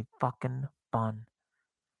wait. It's going to be fucking fun.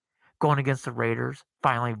 Going against the Raiders,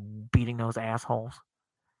 finally beating those assholes.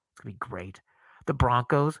 It's going to be great. The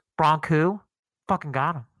Broncos, Bronco, fucking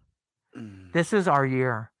got them. This is our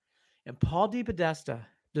year. And Paul DePodesta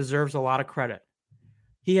deserves a lot of credit.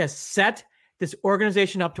 He has set this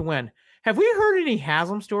organization up to win. Have we heard any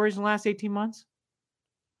Haslam stories in the last 18 months?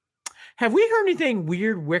 Have we heard anything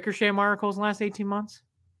weird Wickersham articles in the last 18 months?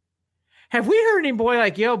 Have we heard any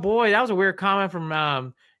that was a weird comment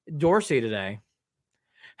from Dorsey today?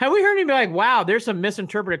 Have we heard anybody like, wow, there's some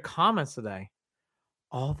misinterpreted comments today?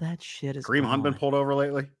 All that shit is Kareem Hunt been pulled over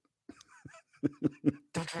lately?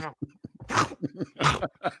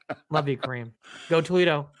 Love you, Kareem. Go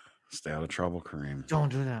Toledo. Stay out of trouble, Kareem. Don't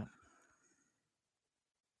do that.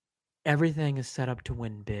 Everything is set up to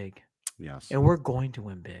win big. Yes. And we're going to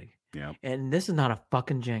win big. Yeah. And this is not a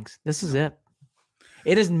fucking jinx. This is it.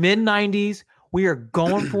 It is mid-90s. We are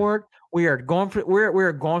going for it. We are going through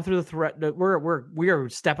the threat. We are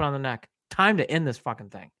stepping on the neck. Time to end this fucking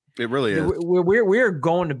thing. It really is. We are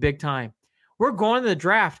going to big time. We're going to the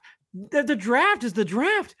draft. The draft is the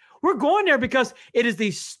draft. We're going there because it is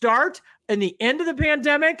the start and the end of the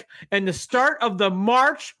pandemic and the start of the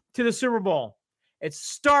march to the Super Bowl. It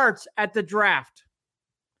starts at the draft.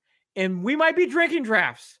 And we might be drinking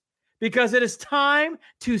drafts because it is time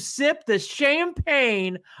to sip the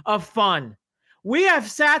champagne of fun. We have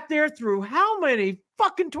sat there through how many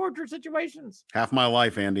fucking torture situations? Half my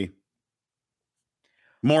life, Andy.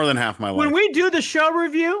 More than half my life. When we do the show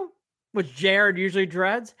review, which Jared usually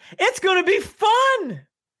dreads, it's going to be fun.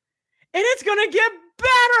 And it's going to get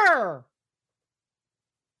better.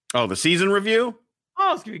 Oh, the season review?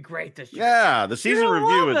 Oh, it's going to be great this year. Yeah, the season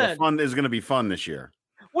review is going to be fun this year.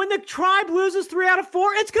 When the Tribe loses 3 out of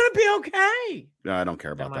 4, it's going to be okay. No, I don't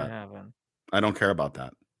care about that. Happen. I don't care about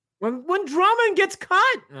that. When Drummond gets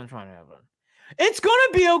cut, I'm trying to happen. It's going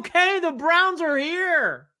to be okay. The Browns are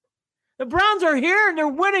here. The Browns are here and they're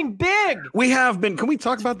winning big. We have been. Can we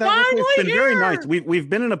talk about that? Finally it's been here. very nice. We've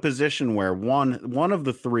been in a position where one of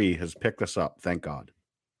the three has picked us up. Thank God.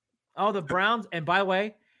 Oh, the Browns. And by the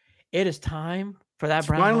way, it is time for that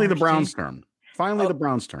Browns. Finally, the Browns' turn. Finally, the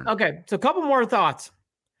Browns' turn. Okay, so a couple more thoughts.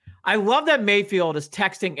 I love that Mayfield is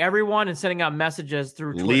texting everyone and sending out messages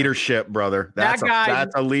through Twitter. Leadership, brother. That's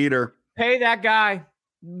a leader. Pay that guy.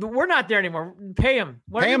 We're not there anymore. Pay him.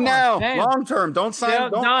 Pay him now. Long term. Don't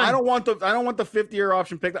sign. Yeah, I don't want the 50-year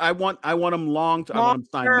option pick. I want him long term. I want him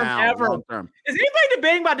signed now. Long term. Is anybody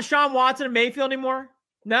debating about Deshaun Watson and Mayfield anymore?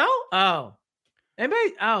 No? Oh.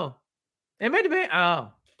 Anybody? Oh. Anybody debate?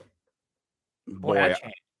 Oh. Boy,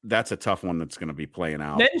 that's a tough one that's going to be playing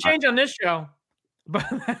out. Didn't change on this show. But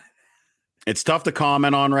it's tough to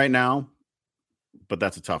comment on right now, but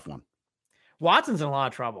that's a tough one. Watson's in a lot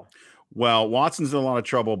of trouble. Well, Watson's in a lot of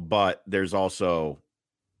trouble, but there's an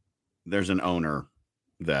owner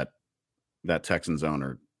that Texans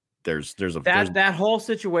owner. There's that whole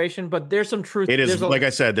situation, but there's some truth. It is like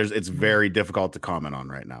I said. It's very difficult to comment on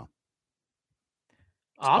right now.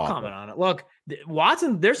 I'll comment on it. Look,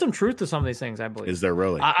 Watson, there's some truth to some of these things. I believe. Is there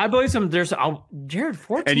really? I believe some. There's Jared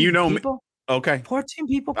 14. And you know people. Me. Okay. 14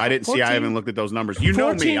 people. I didn't 14. see. I haven't looked at those numbers. You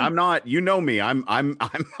 14. Know me. I'm not. You know me. I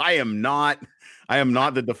am not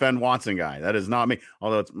the defend Watson guy. That is not me.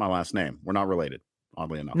 Although it's my last name. We're not related.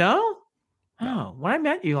 Oddly enough. No. Oh, when I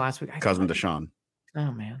met you last week, cousin Deshaun.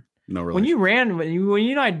 Oh man. No relation. When you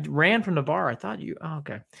and I ran from the bar, I thought you. Oh,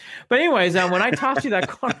 okay. But anyways, when I tossed you that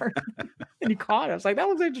card and you caught it, I was like, that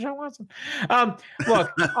looks like Deshaun Watson.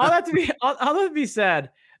 Look, all that to be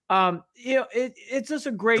said, it's just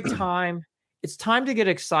a great time. It's time to get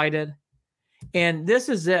excited. And this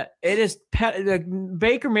is it. It is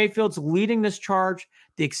Baker Mayfield's leading this charge.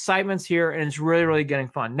 The excitement's here, and it's really, really getting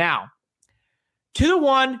fun. Now, to the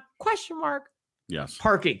one question mark. Yes.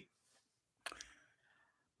 Parkey.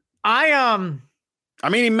 I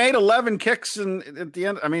mean, he made 11 kicks at the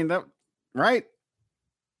end. I mean, that right?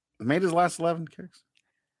 Made his last 11 kicks.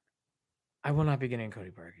 I will not be getting a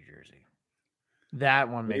Cody Parkey jersey. That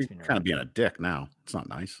one makes me nervous. Kind of being a dick now. It's not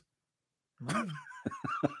nice.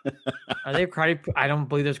 Are they Cody? I don't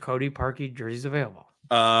believe there's Cody Parkey jerseys available.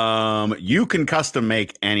 You can custom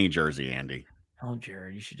make any jersey, Andy. Oh,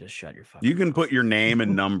 Jared, you should just shut your fucking. You can put your name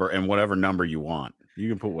and number and whatever number you want. You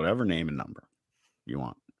can put whatever name and number you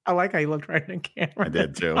want. I like how you looked right in the camera. I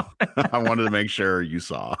did too. I wanted to make sure you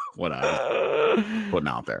saw what I was putting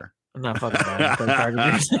out there. I'm not fucking bad.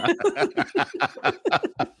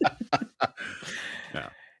 Yeah.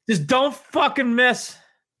 Just don't fucking miss.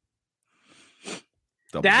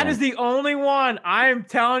 That is the only one. I am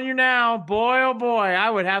telling you now, boy, oh boy, I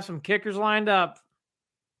would have some kickers lined up.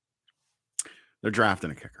 They're drafting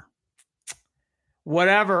a kicker.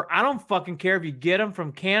 Whatever. I don't fucking care if you get them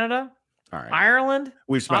from Canada, all right, Ireland,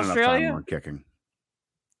 we've spent Australia, enough time on kicking.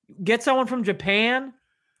 Get someone from Japan,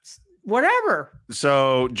 whatever.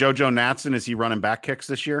 So JoJo Natson, is he running back kicks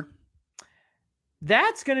this year?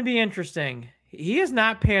 That's going to be interesting. He has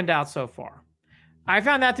not panned out so far. I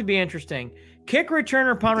found that to be interesting. Kick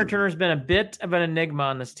returner, punt returner has been a bit of an enigma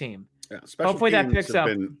on this team. Yeah, hopefully that picks up.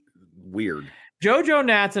 Been weird. JoJo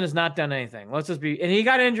Natson has not done anything. Let's just be, and he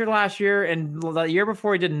got injured last year, and the year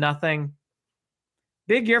before he did nothing.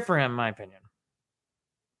 Big year for him, in my opinion.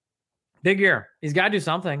 Big year. He's got to do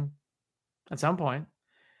something at some point.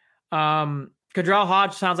 Kadrell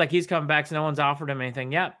Hodge sounds like he's coming back, so no one's offered him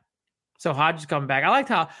anything yet. So Hodge is coming back. I liked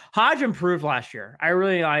how Hodge improved last year.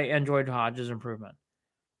 I enjoyed Hodge's improvement.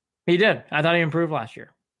 He did. I thought he improved last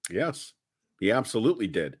year. Yes, he absolutely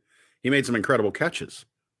did. He made some incredible catches.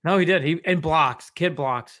 No, he did. Kid blocks.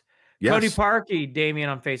 Yes. Cody Parkey, Damien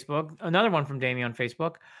on Facebook. Another one from Damien on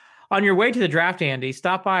Facebook. On your way to the draft, Andy,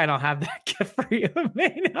 stop by and I'll have that gift for you.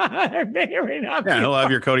 May or may not. Yeah, he'll have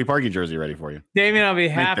your Cody Parkey jersey ready for you. Damien, I'll be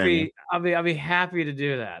happy. I'll be happy to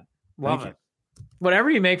do that. Love it. Whatever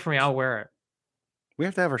you make for me, I'll wear it. We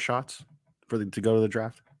have to have our shots to go to the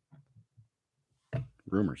draft.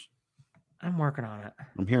 Rumors. I'm working on it.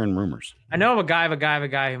 I'm hearing rumors. I know of a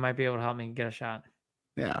guy who might be able to help me get a shot.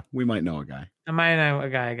 Yeah, we might know a guy. I might know a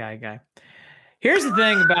guy. Here's the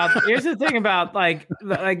thing about like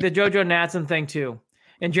the JoJo Natson thing too.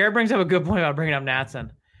 And Jared brings up a good point about bringing up Natson.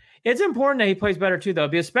 It's important that he plays better too, though,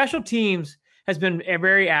 because special teams has been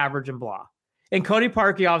very average and blah. And Cody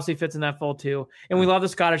Parkey obviously fits in that fold too. And we love the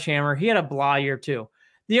Scottish Hammer. He had a blah year too.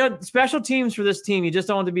 Special teams for this team, you just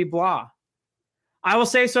don't want to be blah. I will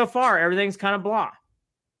say so far, everything's kind of blah.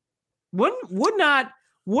 Would not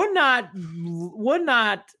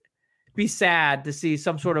be sad to see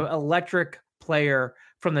some sort of electric player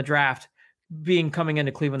from the draft coming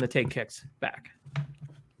into Cleveland to take kicks back.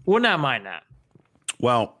 Would not mind that.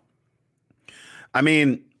 Well, I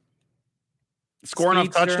mean, score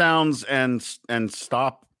enough touchdowns and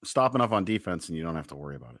stop enough on defense, and you don't have to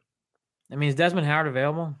worry about it. I mean, is Desmond Howard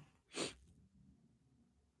available?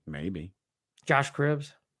 Maybe. Josh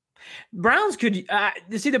Cribbs. Browns could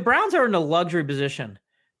the Browns are in a luxury position.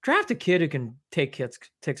 Draft a kid who can take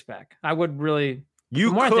ticks back. I would really.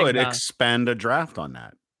 You could expend a draft on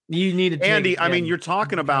that. You need to, Andy. I mean, you're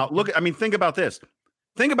talking about. Look, I mean, think about this.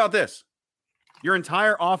 Your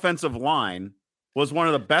entire offensive line was one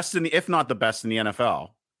of the best if not the best in the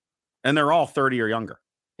NFL, and they're all 30 or younger.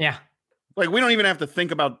 Yeah, like we don't even have to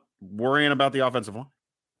think about worrying about the offensive line.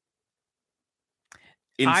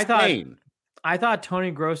 Insane. I thought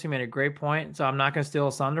Tony Grossi made a great point, so I'm not going to steal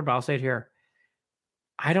his thunder, but I'll say it here.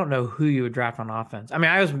 I don't know who you would draft on offense. I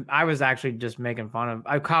mean, I was actually just making fun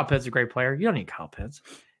of Kyle Pitts, is a great player. You don't need Kyle Pitts.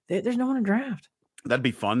 There's no one to draft. That'd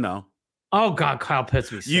be fun though. Oh God, Kyle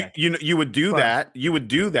Pitts would be sick. You would do that. You would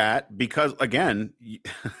do that because again,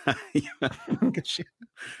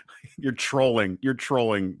 you're trolling. You're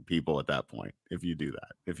trolling people at that point if you do that.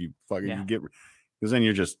 If you fucking you get, because then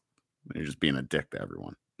you're just being a dick to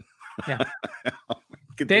everyone. Yeah.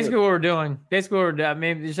 Basically what we're doing.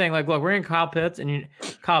 Maybe you're saying like, look, we're in Kyle Pitts, and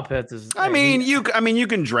Kyle Pitts is. You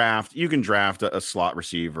can draft a slot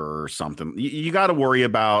receiver or something. You got to worry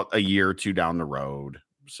about a year or two down the road.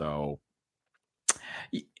 So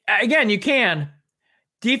again, you can.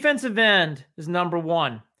 Defensive end is number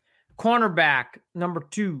 1. Cornerback number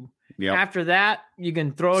 2. Yep. After that, you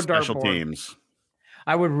can throw a dartboard. Special teams.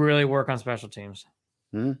 I would really work on special teams.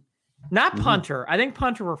 Mm-hmm. Not punter. I think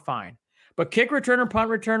punter we're fine. But kick returner, punt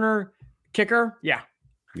returner, kicker, yeah.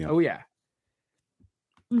 Oh, yeah.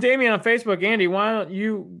 Damien on Facebook, Andy, why don't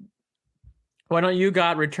you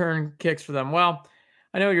got return kicks for them? Well,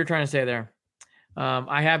 I know what you're trying to say there.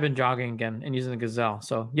 I have been jogging again and using the Gazelle.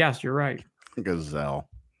 So, yes, you're right. Gazelle.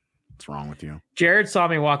 What's wrong with you? Jared saw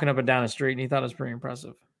me walking up and down the street, and he thought it was pretty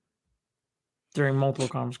impressive during multiple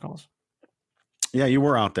conference calls. Yeah, you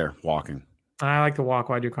were out there walking. I like to walk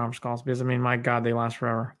while I do conference calls because, I mean, my God, they last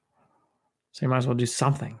forever. So you might as well do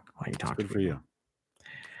something while you talk. Good for you.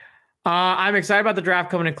 I'm excited about the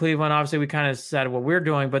draft coming to Cleveland. Obviously, we kind of said what we're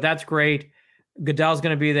doing, but that's great. Goodell's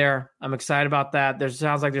going to be there. I'm excited about that.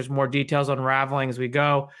 Sounds like there's more details unraveling as we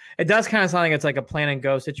go. It does kind of sound like it's like a plan and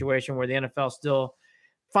go situation where the NFL is still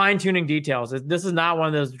fine-tuning details. This is not one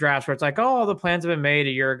of those drafts where it's like, oh, the plans have been made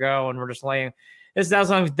a year ago and we're just laying. This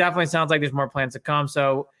definitely sounds like there's more plans to come.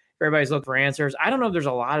 So everybody's looking for answers. I don't know if there's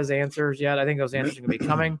a lot of answers yet. I think those answers are going to be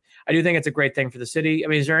coming. I do think it's a great thing for the city. I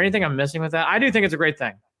mean, is there anything I'm missing with that? I do think it's a great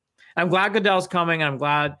thing. I'm glad Goodell's coming, and I'm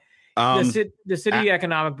glad the city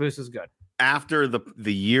economic boost is good. After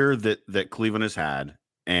the year that Cleveland has had,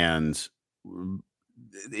 and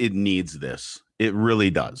it needs this. It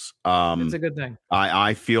really does. It's a good thing.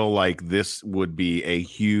 I feel like this would be a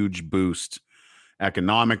huge boost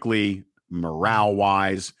economically,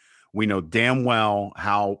 morale-wise. We know damn well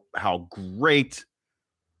how great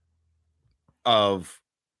of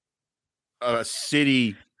a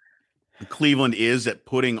city Cleveland is at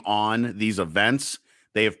putting on these events.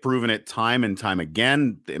 They have proven it time and time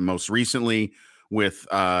again. Most recently with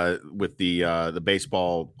the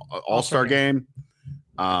baseball All-Star game.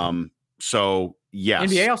 So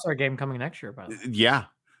yes, NBA All-Star game coming next year. By the way. Yeah.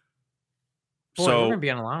 Boy, we're gonna be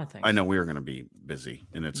on a lot of things. I know we're going to be busy,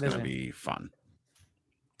 and it's going to be fun.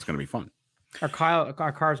 It's going to be fun. Our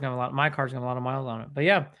car's gonna have a lot. My car's gonna have a lot of miles on it, but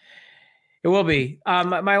yeah, it will be.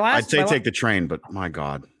 My last. I'd say take the train, but my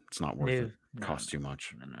God, it's not worth it. No, Costs too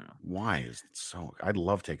much. No. Why is it so? I'd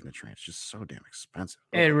love taking the train. It's just so damn expensive.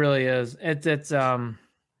 It really is. It's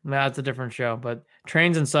that's a different show, but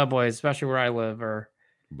trains and subways, especially where I live, are.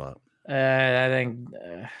 But I think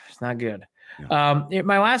it's not good. Yeah.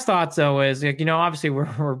 My last thoughts though is, obviously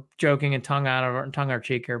we're joking and tongue our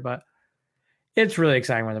cheek here, but it's really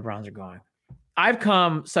exciting where the Browns are going. I've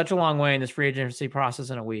come such a long way in this free agency process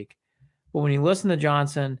in a week, but when you listen to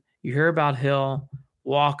Johnson, you hear about Hill,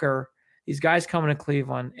 Walker, these guys coming to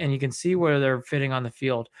Cleveland, and you can see where they're fitting on the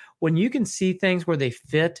field. When you can see things where they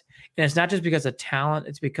fit, and it's not just because of talent,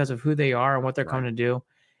 it's because of who they are and what they're coming to do,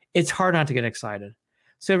 it's hard not to get excited.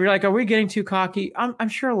 So if you're like, are we getting too cocky? I'm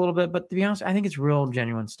sure a little bit, but to be honest, I think it's real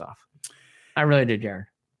genuine stuff. I really do, Jared.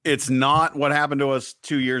 It's not what happened to us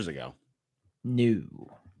 2 years ago. No.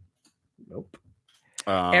 Nope.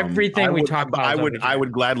 Everything we talk about. I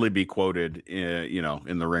would gladly be quoted,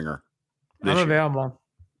 in the Ringer. I'm available.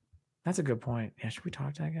 That's a good point. Yeah, should we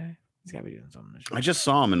talk to that guy? He's got to be doing something this year. I just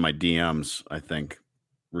saw him in my DMs, I think,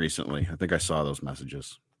 recently. I think I saw those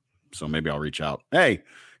messages. So maybe I'll reach out. Hey,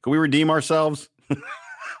 can we redeem ourselves?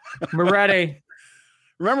 We're ready.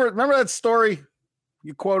 Remember that story?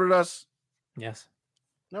 You quoted us? Yes.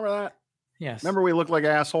 Remember that? Yes. Remember we looked like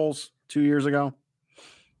assholes 2 years ago?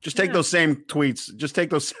 Just take those same tweets. Just take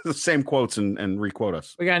those same quotes and re-quote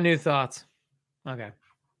us. We got new thoughts. Okay.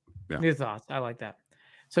 Yeah. New thoughts. I like that.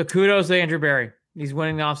 So kudos to Andrew Berry. He's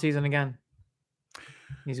winning the offseason again.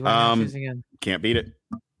 Can't beat it.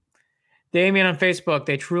 Damien on Facebook,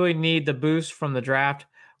 they truly need the boost from the draft.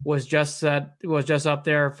 Was just up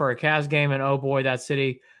there for a Cavs game, and oh boy, that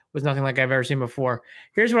city was nothing like I've ever seen before.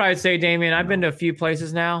 Here's what I would say, Damien. I've been to a few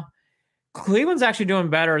places now. Cleveland's actually doing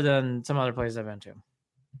better than some other places I've been to.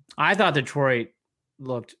 I thought Detroit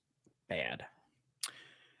looked bad.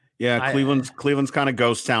 Yeah, Cleveland's kind of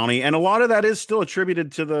ghost towny, and a lot of that is still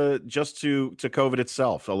attributed to to COVID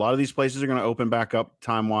itself. A lot of these places are going to open back up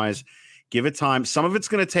time wise. Give it time. Some of it's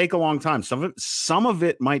going to take a long time. Some of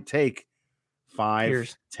it might take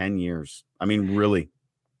 10 years. I mean, really,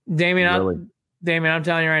 Damien, I'm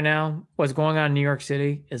telling you right now, what's going on in New York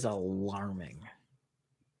City is alarming.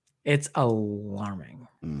 It's alarming.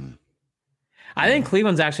 I think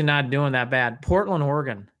Cleveland's actually not doing that bad. Portland,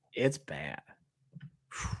 Oregon, it's bad.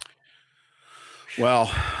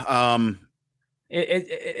 Well,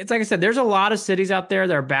 it's like I said, there's a lot of cities out there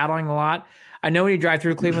that are battling a lot. I know when you drive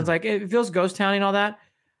through Cleveland's like, it feels ghost towny and all that.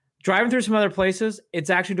 Driving through some other places,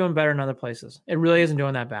 it's actually doing better than other places. It really isn't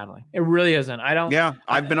doing that badly. It really isn't.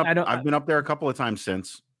 I've been up there a couple of times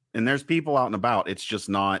since, and there's people out and about. It's just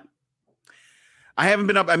not. I haven't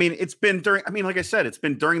been up. I mean, it's been during. I mean, like I said, it's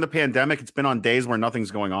been during the pandemic. It's been on days where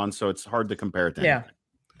nothing's going on, so it's hard to compare it to anything.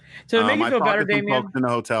 So to make you feel better, Damien. Folks in the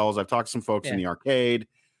hotels. I've talked to some folks in the arcade.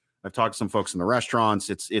 I've talked to some folks in the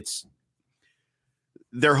restaurants.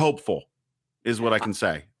 They're hopeful, is what I can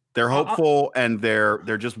say. They're hopeful, and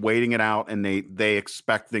they're just waiting it out, and they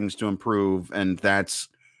expect things to improve, and that's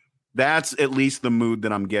at least the mood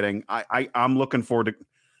that I'm getting. I'm looking forward to.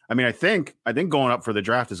 I mean, I think going up for the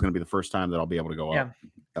draft is going to be the first time that I'll be able to go up.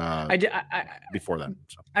 Before that.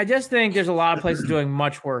 So. I just think there's a lot of places doing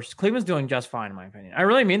much worse. Cleveland's doing just fine, in my opinion. I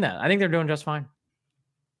really mean that. I think they're doing just fine.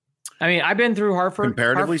 I mean, I've been through Hartford.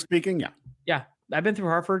 Comparatively speaking, yeah. Yeah, I've been through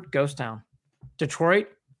Hartford, ghost town. Detroit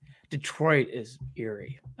is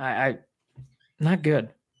eerie. I not good.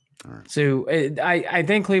 All right. So I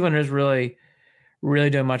think Cleveland is really, really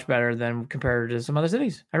doing much better than compared to some other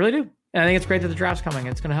cities. I really do. And I think it's great that the draft's coming.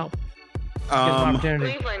 It's going to help. Cleveland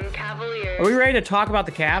Cavaliers. Are we ready to talk about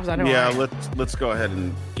the Cavs? I know. Yeah, let's go ahead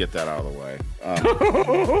and get that out of the way.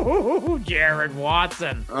 Jared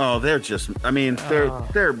Watson. Oh, they're just. I mean,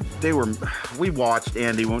 they were. We watched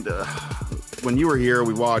Andy when you were here.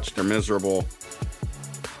 We watched. They're miserable.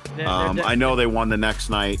 I know they won the next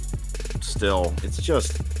night. Still, it's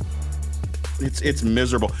just. It's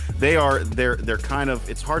miserable. They're kind of.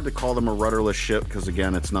 It's hard to call them a rudderless ship because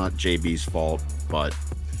again, it's not JB's fault, but.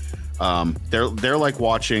 They're like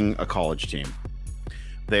watching a college team.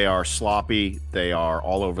 They are sloppy. They are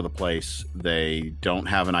all over the place. They don't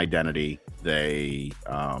have an identity. They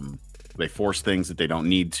force things that they don't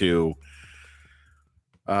need to.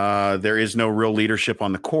 There is no real leadership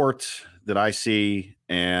on the court that I see,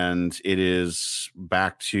 and it is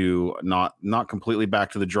back to not completely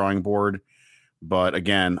back to the drawing board. But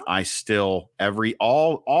again, I still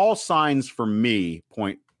all signs for me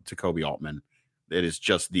point to Kobe Altman. It is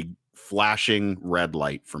just the flashing red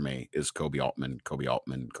light for me is Kobe Altman.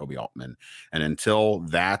 And until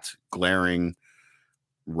that glaring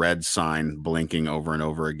red sign blinking over and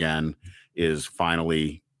over again is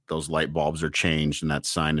finally those light bulbs are changed and that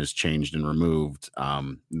sign is changed and removed,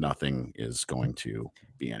 nothing is going to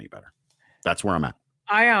be any better. That's where I'm at.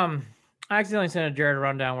 I accidentally sent a Jared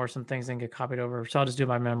rundown where some things didn't get copied over, so I'll just do it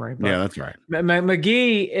by memory. But yeah, that's right.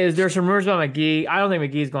 McGee there's some rumors about McGee. I don't think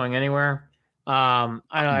McGee's going anywhere.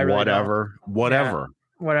 I really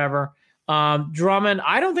whatever. Drummond,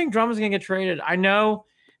 I don't think Drummond's gonna get traded. I know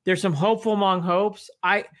there's some hopeful among hopes.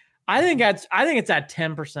 I think it's at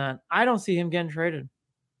 10%. I don't see him getting traded.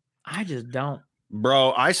 I just don't.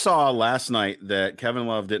 Bro, I saw last night that Kevin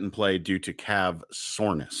Love didn't play due to calf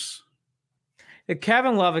soreness. The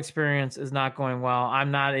Kevin Love experience is not going well.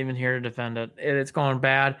 I'm not even here to defend it. It's going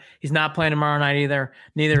bad. He's not playing tomorrow night either.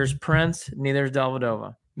 Neither is Prince. Neither is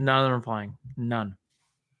Dellavedova. None of them are playing. None.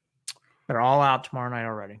 They're all out tomorrow night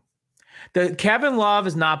already. The Kevin Love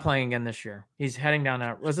is not playing again this year. He's heading down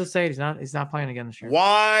that. What's it say? He's not playing again this year.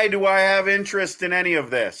 Why do I have interest in any of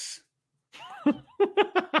this?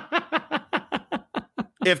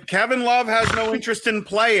 If Kevin Love has no interest in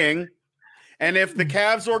playing, and if the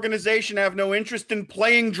Cavs organization have no interest in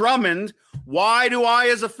playing Drummond, why do I,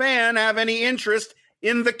 as a fan, have any interest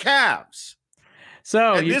in the Cavs?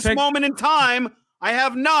 So at this moment in time, I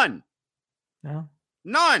have none. No,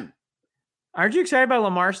 none. Aren't you excited about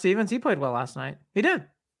Lamar Stevens? He played well last night. He did.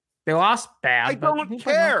 They lost bad. I don't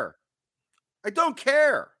care. I don't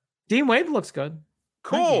care. Dean Wade looks good.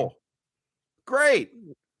 Cool. Great.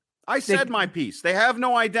 I said my piece. They have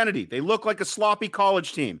no identity. They look like a sloppy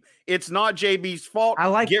college team. It's not JB's fault. I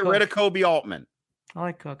like Get Cook. rid of Kobe Altman. I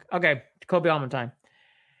like Cook. Okay, Kobe Altman time.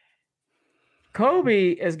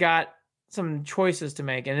 Kobe has got some choices to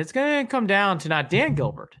make, and it's going to come down to not Dan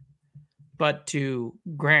Gilbert, but to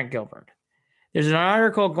Grant Gilbert. There's an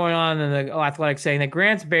article going on in the Athletic saying that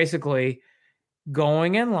Grant's basically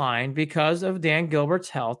going in line because of Dan Gilbert's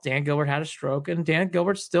health. Dan Gilbert had a stroke, and Dan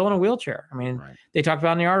Gilbert's still in a wheelchair. I mean, They talked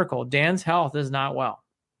about in the article, Dan's health is not well.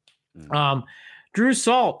 Mm-hmm. Drew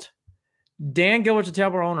Salt, Dan Gilbert's a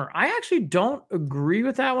terrible owner. I actually don't agree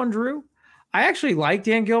with that one, Drew. I actually like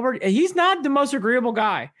Dan Gilbert. He's not the most agreeable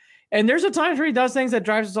guy. And there's a time where he does things that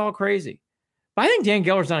drives us all crazy. But I think Dan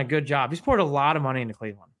Gilbert's done a good job. He's poured a lot of money into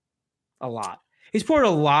Cleveland. A lot. He's poured a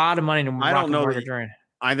lot of money into I don't know.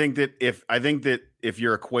 I think that if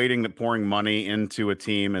you're equating the pouring money into a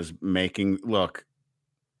team as making, look,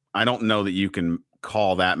 I don't know that you can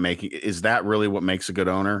call that making. Is that really what makes a good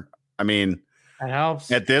owner? I mean, that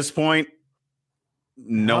helps at this point.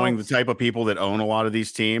 Knowing the type of people that own a lot of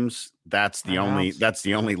these teams, that's the only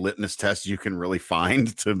litmus test you can really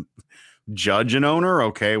find to judge an owner.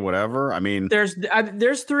 Okay, whatever. I mean, there's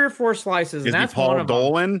 3 or 4 slices, and that's Paul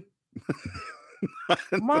Dolan.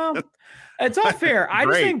 Well, it's all fair. I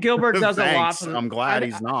just think Gilbert does a lot. I'm glad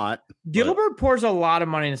he's not. Gilbert pours a lot of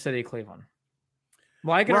money in the city of Cleveland.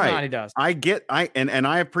 Like it or not, he does. And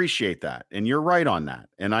I appreciate that, and you're right on that,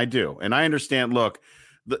 and I do, and I understand. Look,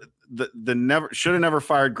 the never should have never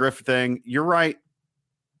fired Griff thing. You're right,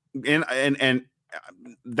 and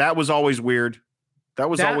that was always weird. That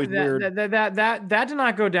was always weird. That did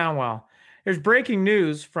not go down well. There's breaking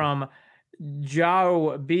news from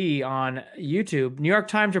Joe B on YouTube. New York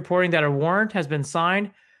Times reporting that a warrant has been signed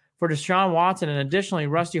for Deshaun Watson, and additionally,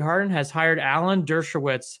 Rusty Hardin has hired Alan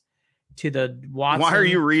Dershowitz to the Watson. Why are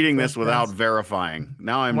you reading this without verifying?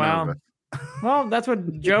 Now I'm nervous. Well, that's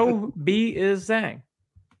what Joe B is saying.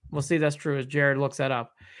 We'll see if that's true as Jared looks that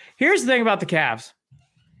up. Here's the thing about the Cavs.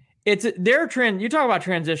 You talk about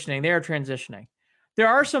transitioning. They are transitioning. There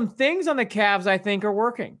are some things on the Cavs I think are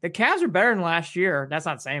working. The Cavs are better than last year. That's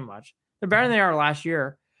not saying much. They're better than they are last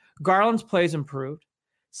year. Garland's plays improved.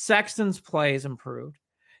 Sexton's plays improved.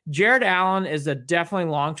 Jared Allen is a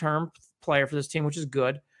definitely long-term player for this team, which is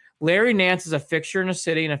good. Larry Nance is a fixture in the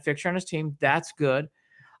city and a fixture on his team. That's good.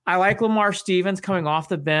 I like Lamar Stevens coming off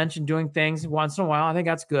the bench and doing things once in a while. I think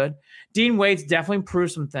that's good. Dean Wade's definitely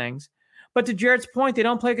improved some things. But to Jared's point, they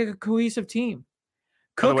don't play like a cohesive team.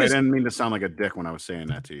 By the way, I didn't mean to sound like a dick when I was saying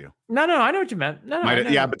that to you. No, I know what you meant.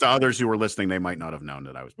 Yeah, but to others who were listening, they might not have known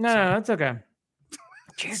that I was. No, that's okay.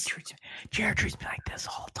 Jared treats me like this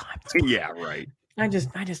all the time. Yeah, right. I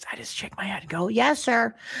just shake my head and go, yes,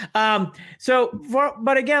 sir.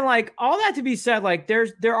 But again, like all that to be said, like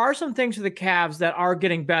there are some things for the Cavs that are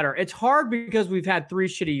getting better. It's hard because we've had 3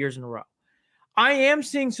 shitty years in a row. I am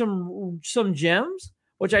seeing some gems,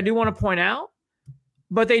 which I do want to point out,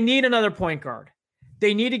 but they need another point guard.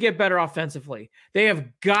 They need to get better offensively. They have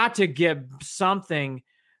got to get something.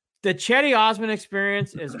 The Chetty Osman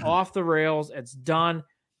experience is off the rails. It's done.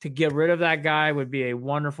 to get rid of that guy would be a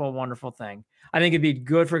wonderful, wonderful thing. I think it'd be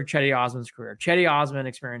good for Chetty Osman's career. Chetty Osman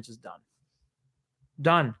experience is done.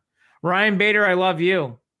 Done. Ryan Bader, I love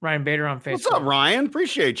you. Ryan Bader on Facebook. What's up, Ryan?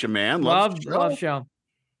 Appreciate you, man. Love show.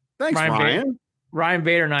 Thanks, Ryan. Ryan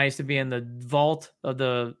Bader and I used to be in the vault of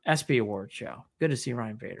the ESPY Awards show. Good to see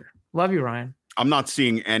Ryan Bader. Love you, Ryan. I'm not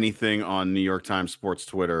seeing anything on New York Times Sports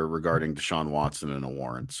Twitter regarding Deshaun Watson and a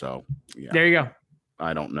warrant. So, yeah. There you go.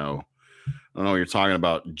 I don't know. I don't know what you're talking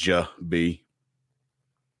about, B.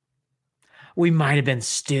 We might have been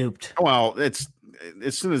stooped. Well, it's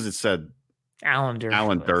as soon as it said Alan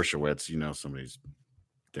Dershowitz, you know somebody's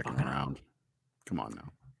dicking around. Come on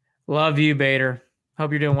now. Love you, Bader.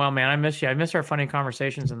 Hope you're doing well, man. I miss you. I miss our funny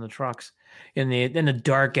conversations in the trucks, in the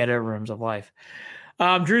dark edit rooms of life.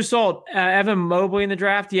 Drew Salt, Evan Mobley in the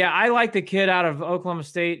draft. Yeah, I like the kid out of Oklahoma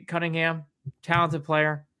State, Cunningham, talented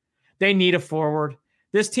player. They need a forward.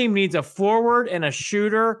 This team needs a forward and a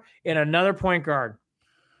shooter and another point guard.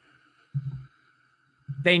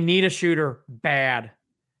 They need a shooter bad.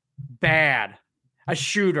 A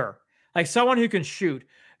shooter, like someone who can shoot.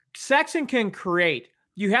 Sexton can create.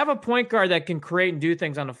 You have a point guard that can create and do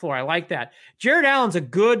things on the floor. I like that. Jared Allen's a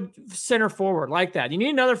good center forward like that. You need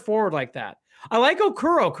another forward like that. I like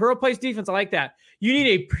Okoro. Okoro plays defense. I like that. You need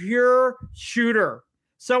a pure shooter,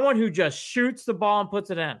 someone who just shoots the ball and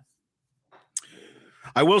puts it in.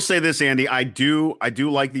 I will say this, Andy. I do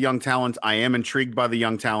like the young talent. I am intrigued by the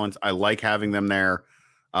young talent. I like having them there.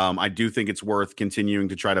 I do think it's worth continuing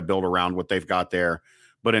to try to build around what they've got there.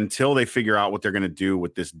 But until they figure out what they're going to do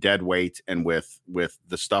with this dead weight and with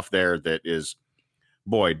the stuff there that is,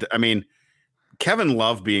 boy, I mean, Kevin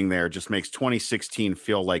Love being there just makes 2016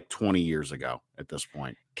 feel like 20 years ago at this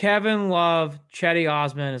point. Kevin Love, Chetty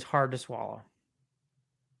Osman is hard to swallow.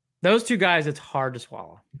 Those two guys, it's hard to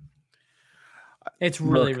swallow. It's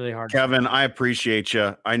really, really hard. Kevin, I appreciate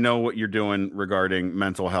you. I know what you're doing regarding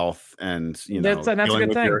mental health, and that's a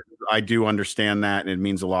good thing. I do understand that, and it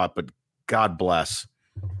means a lot. But God bless.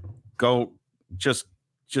 Go, just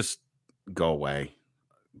go away.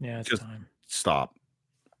 Yeah, it's just time. Stop.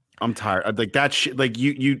 I'm tired. Like that shit. Like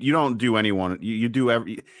you don't do anyone. You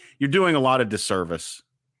do you're doing a lot of disservice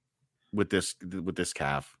with this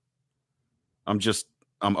calf. I'm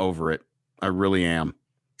over it. I really am.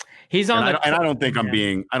 He's on and I don't think I'm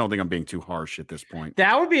being too harsh at this point.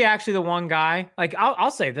 That would be actually the one guy. Like I'll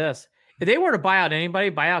say this: if they were to buy out anybody,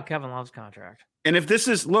 buy out Kevin Love's contract. And if this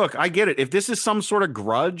is, look, I get it. If this is some sort of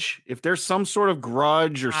grudge, if there's some sort of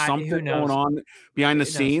grudge or something going on behind the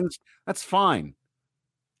scenes, that's fine.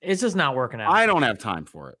 It's just not working out. I don't have time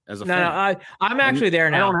for it as a fan. No, I'm actually there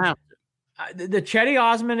now. I don't have to. The Chetty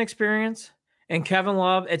Osman experience and Kevin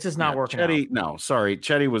Love, it's just not working out. No, sorry.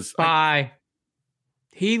 Chetty was. Bye.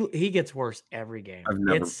 He gets worse every game.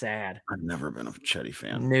 It's sad. I've never been a Chetty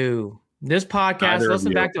fan. No. This podcast,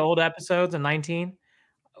 listen back to old episodes in 19.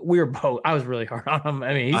 We were both. I was really hard on him.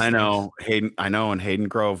 I mean, I know Hayden. And Hayden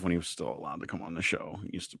Grove, when he was still allowed to come on the show, he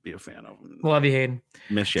used to be a fan of him. Love you, Hayden.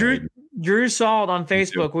 Miss you, Hayden. Drew Salt on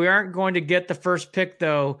Facebook. We aren't going to get the first pick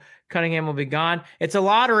though. Cunningham will be gone. It's a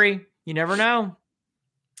lottery. You never know.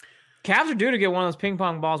 Cavs are due to get one of those ping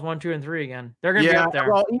pong balls 1, 2, and 3 again. They're going to be up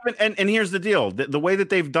there. Well, and here's the deal: the way that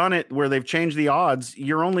they've done it, where they've changed the odds,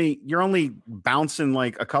 you're only bouncing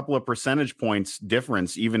like a couple of percentage points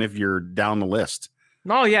difference, even if you're down the list.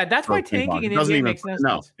 Oh, yeah. That's why tanking in the NBA makes no sense.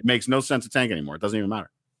 No, it makes no sense to tank anymore. It doesn't even matter.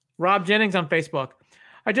 Rob Jennings on Facebook.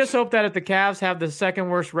 I just hope that if the Cavs have the second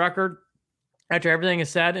worst record after everything is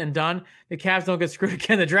said and done, the Cavs don't get screwed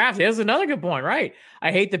again in the draft. That's another good point, right?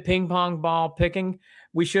 I hate the ping pong ball picking.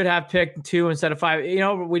 We should have picked 2 instead of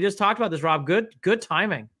 5. We just talked about this, Rob. Good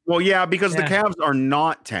timing. Well, yeah, because the Cavs are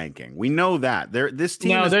not tanking. We know that. This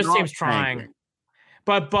team's trying.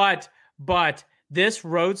 But this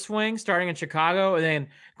road swing starting in Chicago and then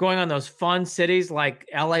going on those fun cities like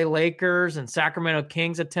LA Lakers and Sacramento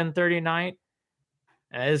Kings at 10:30 at night.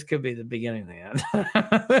 This could be the beginning of the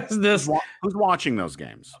end. Who's watching those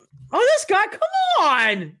games? Oh, this guy, come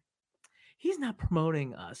on. He's not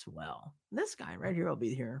promoting us well. This guy right here will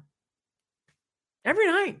be here every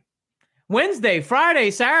night. Wednesday,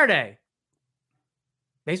 Friday, Saturday.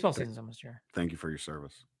 Baseball season's almost here. Thank you for your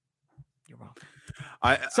service. You're welcome.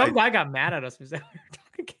 Some guy got mad at us because we were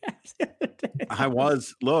talking Cavs the other day.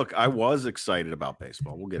 I was excited about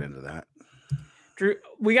baseball. We'll get into that. Drew,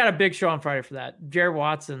 we got a big show on Friday for that. Jared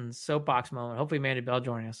Watson's soapbox moment. Hopefully Mandy Bell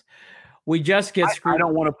joining us. We just get screwed. I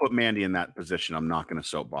don't want to put Mandy in that position. I'm not going to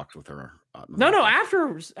soapbox with her. No,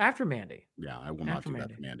 after Mandy. Yeah, I will not do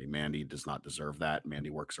that to Mandy. Mandy does not deserve that. Mandy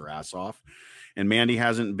works her ass off. And Mandy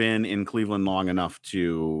hasn't been in Cleveland long enough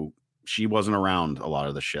she wasn't around a lot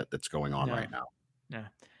of the shit that's going on right now. Yeah.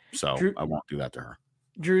 So I won't do that to her.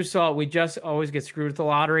 Drew Salt, we just always get screwed with the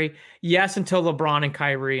lottery. Yes, until LeBron and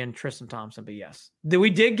Kyrie and Tristan Thompson, but yes. We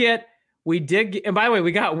did get, and by the way,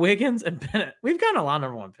 we got Wiggins and Bennett. We've gotten a lot of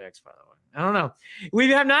number one picks, by the way. I don't know. We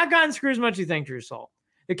have not gotten screwed as much as you think, Drew Salt.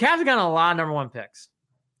 The Cavs have gotten a lot of number one picks.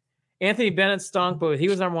 Anthony Bennett stunk, but he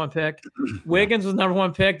was number one pick. Wiggins was number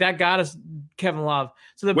one pick. That got us Kevin Love.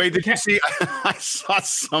 So wait, did you see? I saw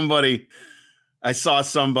somebody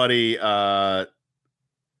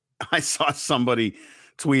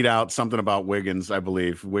tweet out something about Wiggins. I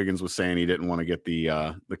believe Wiggins was saying he didn't want to get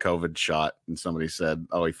the COVID shot, and somebody said,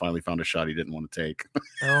 "Oh, he finally found a shot he didn't want to take."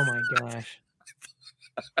 Oh my gosh!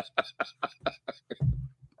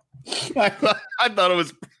 I thought it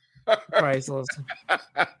was priceless.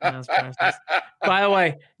 That's priceless. By the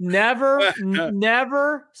way,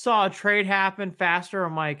 never saw a trade happen faster.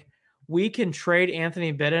 I'm like, we can trade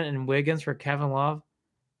Anthony Bennett and Wiggins for Kevin Love.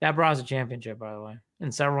 That brought us a championship, by the way,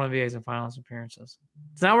 and several NBAs and finals appearances.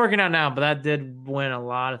 It's not working out now, but that did win a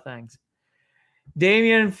lot of things.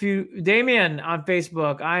 Damian on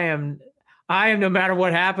Facebook. I am no matter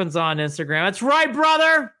what happens on Instagram. That's right,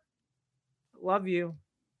 brother. Love you.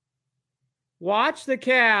 Watch the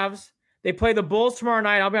Cavs. They play the Bulls tomorrow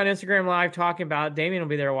night. I'll be on Instagram Live talking about it. Damian will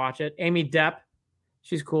be there to watch it. Amy Depp.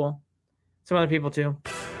 She's cool. Some other people too.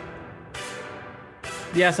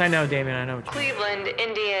 Yes, I know, Damian. I know what you Cleveland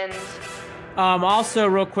Indians. Also,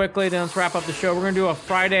 real quickly, then let's wrap up the show. We're going to do a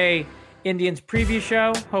Friday Indians preview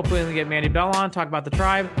show. Hopefully, we'll get Mandy Bell on, talk about the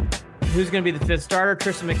tribe. Who's going to be the fifth starter?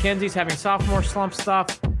 Tristan McKenzie's having sophomore slump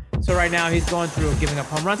stuff. So right now he's going through giving up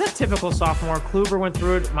home runs. That's typical sophomore. Kluber went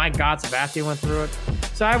through it. My God, Sabathia went through it.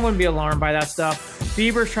 So I wouldn't be alarmed by that stuff.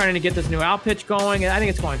 Bieber's trying to get this new out pitch going, and I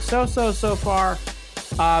think it's going so far.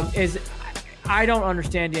 I don't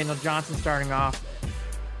understand Daniel Johnson starting off.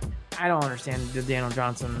 I don't understand the Daniel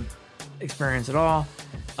Johnson experience at all.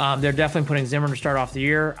 They're definitely putting Zimmer to start off the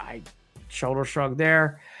year. I shoulder shrug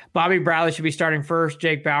there. Bobby Bradley should be starting first.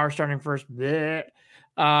 Jake Bauer starting first. Blech.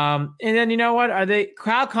 And then you know what?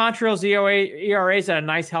 Kyle Contrail's ERA is at a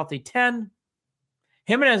nice healthy 10.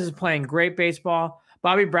 Jimenez is playing great baseball.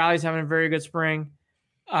 Bobby Bradley's having a very good spring.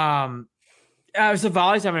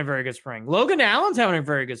 Savali's having a very good spring. Logan Allen's having a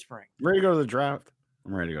very good spring. Ready to go to the draft?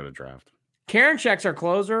 I'm ready to go to the draft. Karinchak's our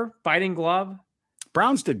closer, biting glove.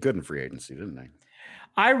 Browns did good in free agency, didn't they?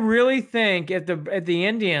 I really think if the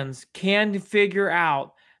Indians can figure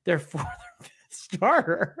out their fourth or fifth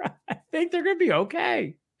starter, I think they're going to be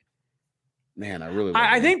okay. Man, I really.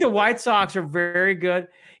 I think the White Sox are very good.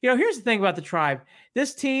 Here's the thing about the Tribe.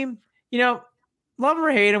 This team, love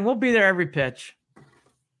or hate them, we'll be there every pitch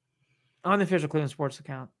on the official Cleveland Sports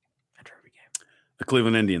account after every game. The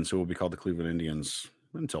Cleveland Indians, who will be called the Cleveland Indians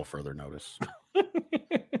until further notice.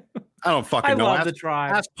 I don't fucking know. I love the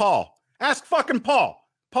Tribe. Ask Paul. Ask fucking Paul.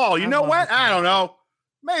 Paul, you know what? I don't know.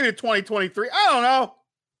 Maybe in 2023. I don't know.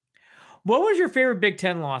 What was your favorite Big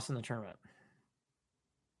Ten loss in the tournament?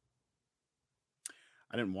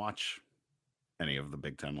 I didn't watch any of the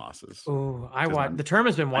Big Ten losses. Oh, I watched. The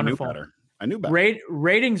tournament's been wonderful. I knew better.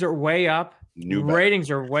 Ratings are way up. Ratings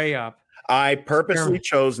are way up. I purposely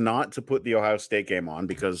chose not to put the Ohio State game on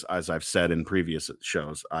because, as I've said in previous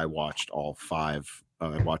shows, I watched all five.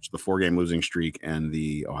 I watched the 4-game losing streak and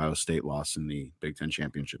the Ohio State loss in the Big Ten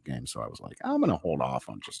championship game. So I was like, I'm going to hold off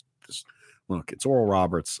on just this. Look, it's Oral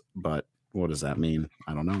Roberts, but what does that mean?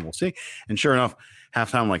 I don't know. We'll see. And sure enough,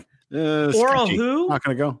 halftime, like, Oral who? Not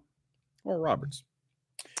going to go. Oral Roberts.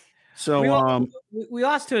 So we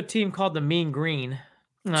lost to a team called the Mean Green.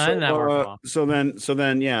 So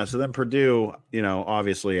then Purdue,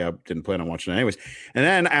 obviously I didn't plan on watching it anyways. And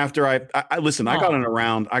then after I got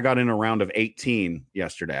in a round of 18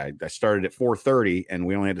 yesterday. I started at 4:30 and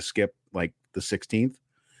we only had to skip like the 16th.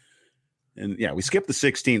 And yeah, we skipped the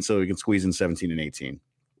 16th so we can squeeze in 17 and 18.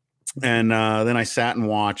 And then I sat and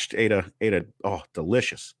watched ate a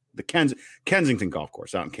delicious. The Kensington Golf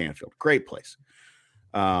Course out in Canfield. Great place.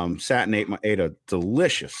 Sat and ate a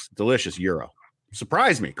delicious Euro.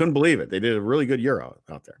 Surprised me. Couldn't believe it. They did a really good Euro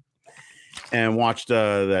out there. And watched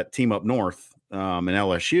that team up north in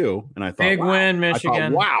LSU. And I thought, big win,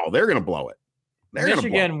 Michigan. Wow, they're going to blow it.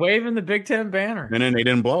 Michigan waving the Big Ten banner. And then they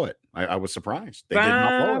didn't blow it. I was surprised. They did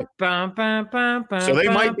not blow it. So they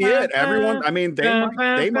might be it. Everyone, I mean, they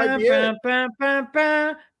might be it.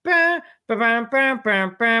 You're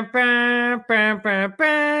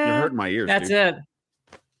hurting my ears. That's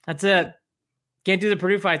it. Can't do the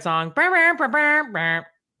Purdue fight song.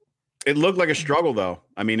 It looked like a struggle, though.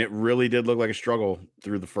 I mean, it really did look like a struggle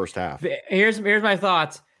through the first half. Here's my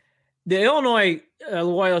thoughts. The Illinois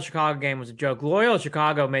Loyola Chicago game was a joke. Loyola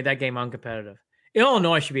Chicago made that game uncompetitive.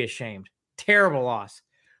 Illinois should be ashamed. Terrible loss.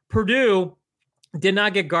 Purdue did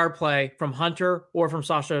not get guard play from Hunter or from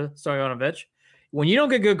Sasha Stojanovic. When you don't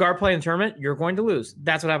get good guard play in the tournament, you're going to lose.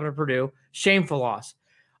 That's what happened to Purdue. Shameful loss.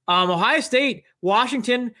 Ohio State,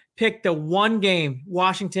 Washington picked the one game.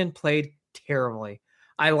 Washington played terribly.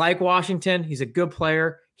 I like Washington. He's a good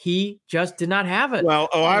player. He just did not have it. Well,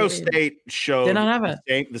 Ohio State showed did not have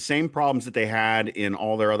the same problems that they had in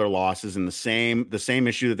all their other losses, and the same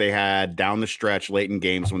issue that they had down the stretch late in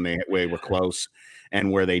games when they were close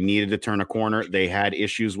and where they needed to turn a corner. They had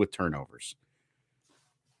issues with turnovers.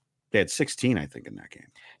 They had 16, I think, in that game.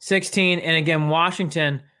 16, and again,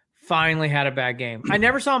 Washington finally had a bad game. I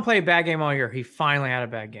never saw him play a bad game all year. He finally had a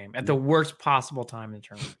bad game at the worst possible time in the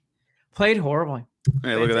tournament. Played horribly.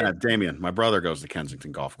 Hey, look at that. Damien, my brother goes to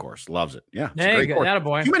Kensington Golf Course. Loves it. Yeah. There you go.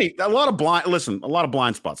 Attaboy. A lot of blind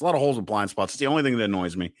spots, a lot of holes with blind spots. It's the only thing that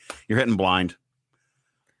annoys me. You're hitting blind.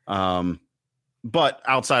 But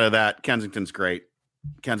outside of that, Kensington's great.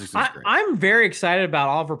 Kensington's great. I'm very excited about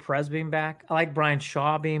Oliver Perez being back. I like Brian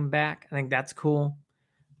Shaw being back. I think that's cool.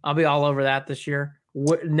 I'll be all over that this year.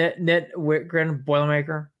 Nit Whitgren,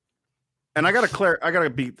 Boilermaker. And I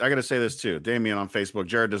gotta say this too. Damien on Facebook.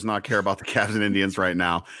 Jared does not care about the Cavs and Indians right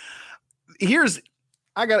now. All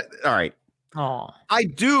right. Oh, I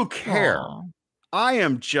do care. Aww. I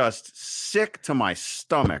am just sick to my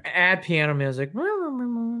stomach. Add piano music.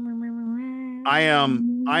 I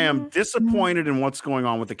am disappointed in what's going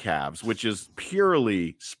on with the Cavs, which is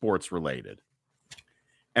purely sports related.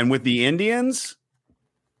 And with the Indians,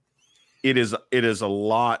 it is a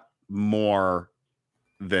lot more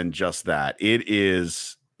than just that. It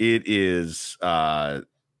is an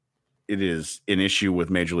issue with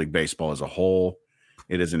Major League Baseball as a whole.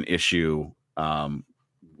 It is an issue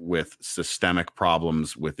with systemic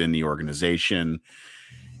problems within the organization.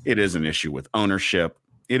 It is an issue with ownership.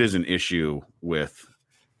 It is an issue with,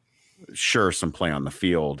 sure, some play on the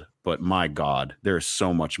field, but my God, there is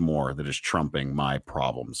so much more that is trumping my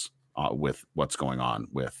problems with what's going on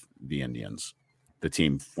with the Indians. The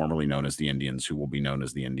team formerly known as the Indians, who will be known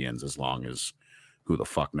as the Indians as long as who the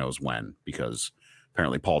fuck knows when, because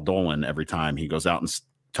apparently Paul Dolan, every time he goes out and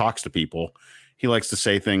talks to people, he likes to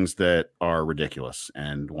say things that are ridiculous.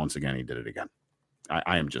 And once again, he did it again.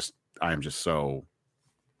 I am just so,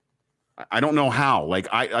 I don't know how. Like,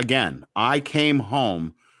 I came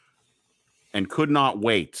home and could not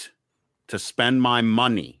wait to spend my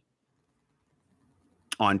money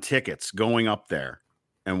on tickets going up there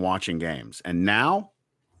and watching games. And now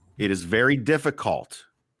it is very difficult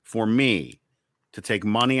for me to take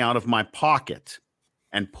money out of my pocket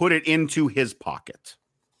and put it into his pocket.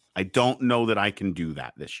 I don't know that I can do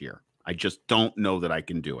that this year. I just don't know that I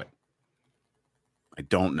can do it. I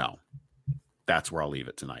don't know. That's where I'll leave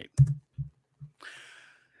it tonight.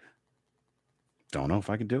 Don't know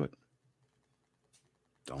if I can do it.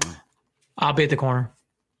 Don't know. I'll be at the corner.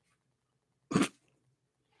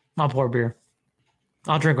 I'll pour beer.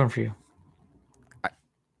 I'll drink one for you.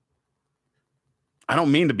 I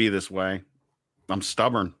don't mean to be this way. I'm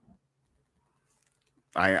stubborn.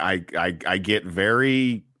 I get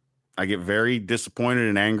very disappointed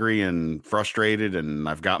and angry and frustrated, and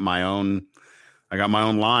I've got my own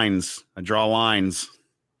lines. I draw lines.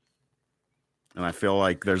 And I feel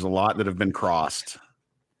like there's a lot that have been crossed.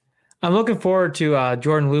 I'm looking forward to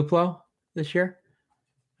Jordan Luplow this year.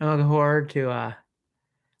 I'm looking forward to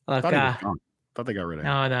thought they got rid of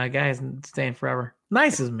him. No, that guy's staying forever.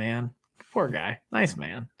 Nice as man. Poor guy. Nice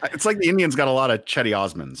man. It's like the Indians got a lot of Chetty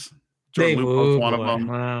Osmonds. Jordan Luplow's one of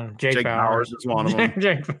them. Jake Bowers is one of them.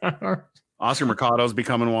 Jake Bowers. Oscar Mercado's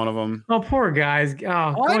becoming one of them. Oh, poor guys.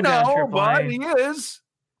 Oh, I know, but he is.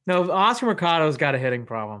 No, Oscar Mercado's got a hitting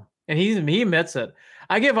problem. And he admits it.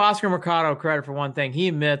 I give Oscar Mercado credit for one thing. He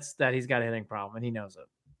admits that he's got a hitting problem, and he knows it.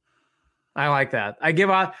 I like that. I give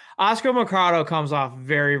Oscar Mercado comes off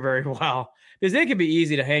very, very well. Because it could be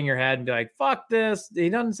easy to hang your head and be like, fuck this. He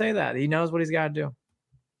doesn't say that. He knows what he's got to do.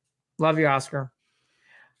 Love you, Oscar.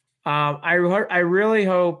 I really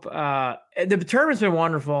hope the tournament's been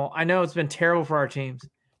wonderful. I know it's been terrible for our teams.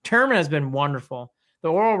 Tournament has been wonderful. The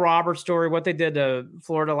Oral Roberts story, what they did to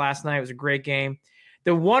Florida last night was a great game.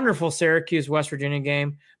 The wonderful Syracuse West Virginia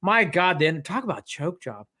game. My God, they didn't talk about choke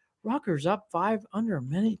job. Rutgers up 5 under a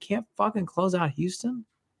minute. Can't fucking close out Houston.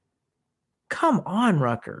 Come on,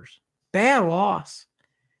 Rutgers. Bad loss.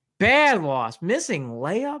 Missing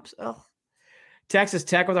layups. Ugh. Texas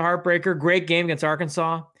Tech with a heartbreaker. Great game against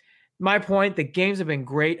Arkansas. My point, the games have been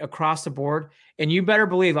great across the board. And you better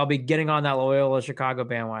believe I'll be getting on that Loyola Chicago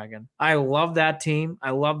bandwagon. I love that team. I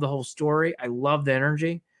love the whole story. I love the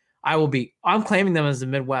energy. I'm claiming them as the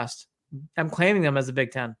Midwest. I'm claiming them as the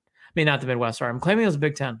Big Ten. I mean, not the Midwest, sorry. I'm claiming them as the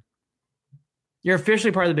Big Ten. You're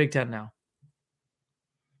officially part of the Big Ten now.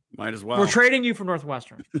 Might as well. We're trading you for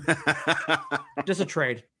Northwestern. Just a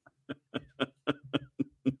trade.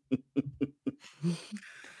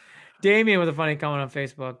 Damien with a funny comment on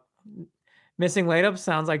Facebook. Missing late-ups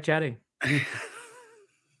sounds like Chetty.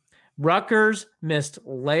 Rutgers missed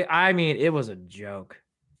late. I mean, it was a joke.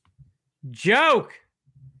 Joke.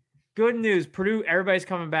 Good news. Purdue, everybody's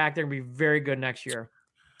coming back. They're going to be very good next year.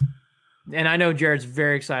 And I know Jared's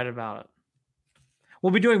very excited about it.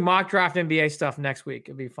 We'll be doing mock draft NBA stuff next week.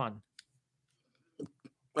 It'll be fun.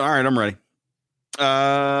 All right, I'm ready.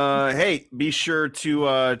 Hey, be sure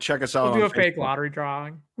to check us out. We'll do a fake lottery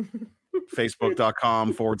drawing.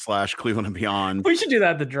 Facebook.com/Cleveland and Beyond. We should do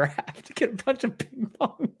that at the draft. Get a bunch of ping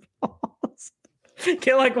pong balls.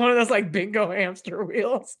 Get like one of those like bingo hamster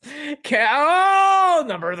wheels. Oh,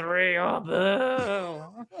 number 3.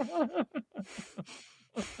 Oh,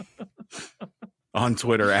 On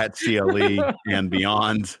Twitter at CLE and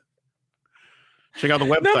Beyond. Check out the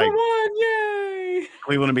website. Number 1, yay!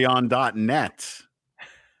 ClevelandandBeyond.net.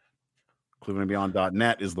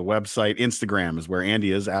 ClevelandandBeyond.net is the website. Instagram is where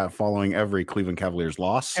Andy is following every Cleveland Cavaliers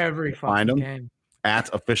loss. Every Find him game.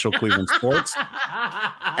 at Official Cleveland Sports.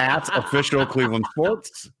 At Official Cleveland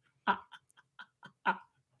Sports.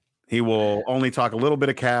 He will only talk a little bit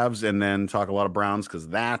of Cavs and then talk a lot of Browns because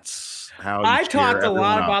that's how I talked a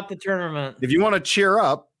lot about the tournament. If you want to cheer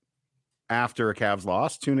up after a Cavs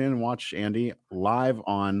loss, tune in and watch Andy live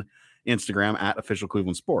on Instagram at Official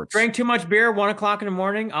Cleveland Sports. Drank too much beer, 1:00 in the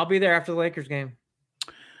morning. I'll be there after the Lakers game.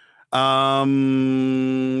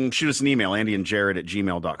 Shoot us an email,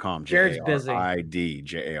 andyandjared@gmail.com. Jared's busy.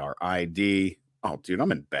 JARID. Oh, dude,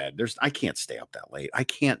 I'm in bed. I can't stay up that late. I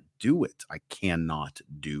can't do it. I cannot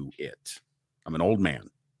do it. I'm an old man.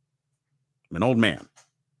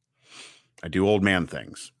 I do old man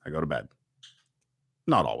things. I go to bed.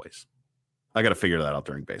 Not always. I got to figure that out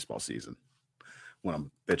during baseball season when I'm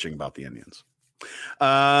bitching about the Indians. We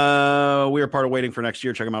are part of Waiting for Next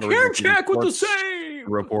Year. Check them out. Check with the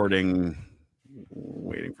same. Reporting,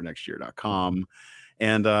 waitingfornextyear.com,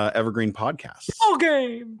 and Evergreen Podcasts. All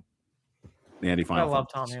game. Andy, I love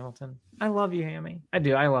Tom Hamilton. I love you, Hammy. I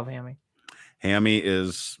do. I love Hammy. Hammy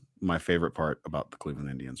is my favorite part about the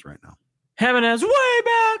Cleveland Indians right now. Jimenez way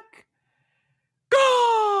back.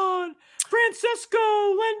 Gone. Francisco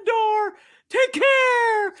Lindor. Take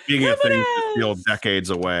care. Speaking of things that feel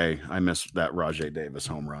decades away, I miss that Rajai Davis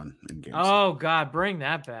home run in Game 7. Oh God, bring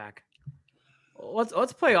that back.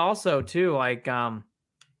 Let's play also too. Like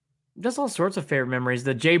just all sorts of favorite memories.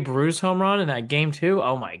 The Jay Bruce home run in that Game 2.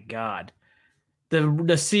 Oh my God.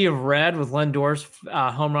 The sea of red with Lindor's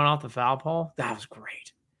home run off the foul pole. That was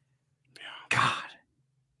great. Yeah. God,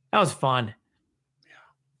 that was fun. Yeah.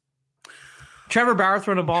 Trevor Bauer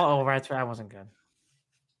throwing a ball. Oh, right, that wasn't good.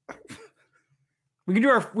 We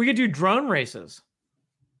could do drone races.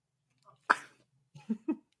 I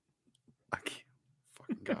can't.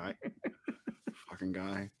 Fucking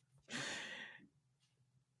guy.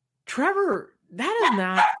 Trevor, that is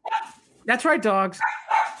not. That's right, dogs.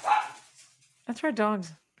 That's right,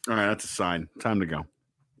 dogs. All right, that's a sign. Time to go.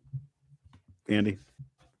 Andy.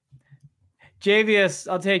 JVS,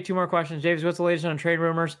 I'll take 2 more questions. JVS, what's the latest on trade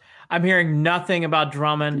rumors? I'm hearing nothing about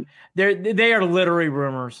Drummond. They are literally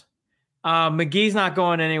rumors. McGee's not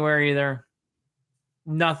going anywhere either.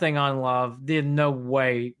 Nothing on Love. There's no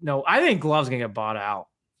way. No, I think Love's gonna get bought out.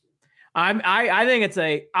 I think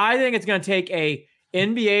it's gonna take a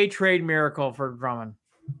NBA trade miracle for Drummond.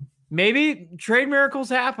 Maybe trade miracles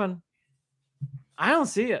happen. I don't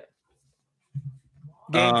see it.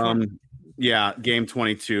 Game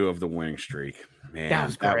 22 of the winning streak. Man, that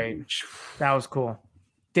was great. That was cool.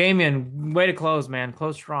 Damien, way to close, man.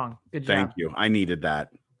 Close strong. Good job. Thank you. I needed that.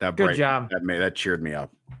 Good job. That cheered me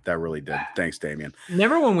up. That really did. Thanks, Damien.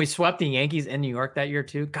 Remember when we swept the Yankees in New York that year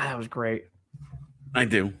too? God, that was great. I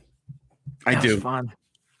do. That was fun.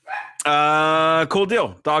 Cool deal.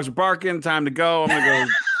 Dogs are barking. Time to go. I'm gonna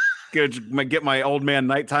go get my old man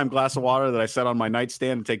nighttime glass of water that I set on my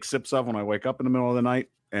nightstand and take sips of when I wake up in the middle of the night.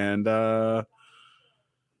 And that's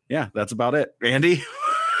about it. Andy,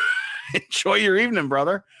 enjoy your evening,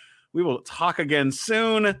 brother. We will talk again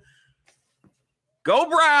soon. Go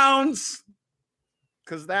Browns,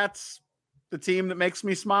 because that's the team that makes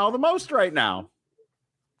me smile the most right now.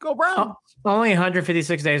 Go Browns. Only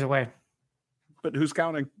 156 days away. But who's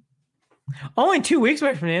counting? Only 2 weeks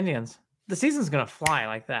away from the Indians. The season's going to fly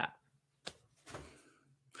like that.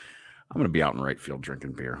 I'm going to be out in right field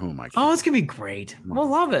drinking beer. Who am I kidding? Oh, it's going to be great. We'll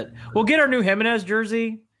love it. We'll get our new Jimenez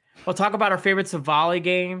jersey. We'll talk about our favorite Savali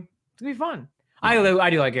game. It's going to be fun. I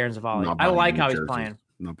do like Aaron Savali. I like how he's playing.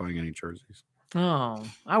 I'm not buying any jerseys. Oh,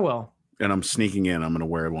 I will. I'm sneaking in. I'm gonna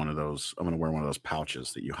wear one of those. I'm gonna wear one of those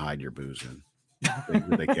pouches that you hide your booze in.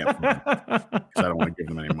 They can't find because I don't want to give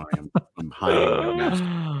them any money. I'm hiding it.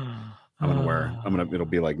 It'll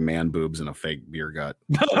be like man boobs and a fake beer gut.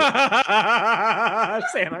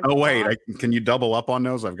 Oh wait, can you double up on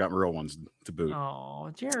those? I've got real ones to boot.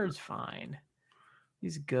 Oh, Jared's fine.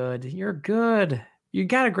 He's good. You're good. You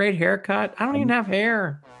got a great haircut. I don't even have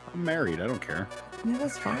hair. I'm married. I don't care. Yeah,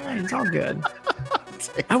 that's fine. It's all good.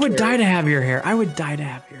 I would die to have your hair.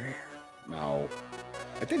 No.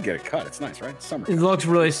 I did get a cut. It's nice, right? Summer. It looks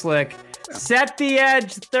really slick. Yeah. Set the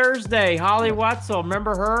Edge Thursday. Holly Wetzel.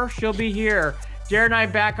 Remember her? She'll be here. Jared and I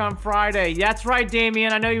back on Friday. That's right,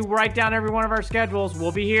 Damien. I know you write down every one of our schedules.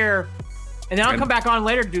 We'll be here. And then I'll come back on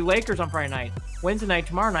later to do Lakers on Friday night. Wednesday night,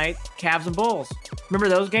 tomorrow night, Cavs and Bulls. Remember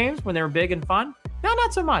those games when they were big and fun? No,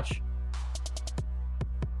 not so much.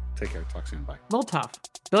 Take care. Talk soon. Bye. A little tough.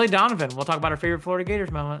 Billy Donovan. We'll talk about our favorite Florida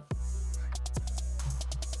Gators moment.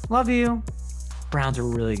 Love you. Browns are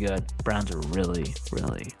really good. Browns are really,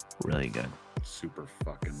 really, really good. Super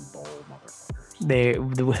fucking bowl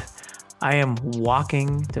motherfuckers. I am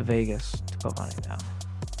walking to Vegas to put money down.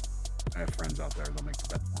 I have friends out there. They'll make the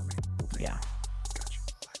bet for me. Yeah. Gotcha.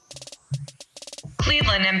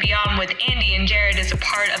 Cleveland and Beyond with Andy and Jared is a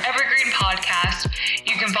part of Evergreen Podcast.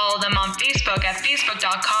 You can follow them on Facebook at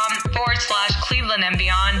facebook.com/Cleveland and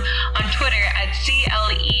Beyond, on Twitter at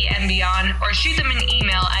CLE and Beyond, or shoot them an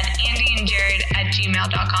email at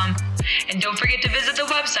andyandjared@gmail.com. And don't forget to visit the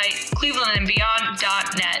website,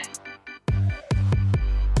 clevelandandbeyond.net.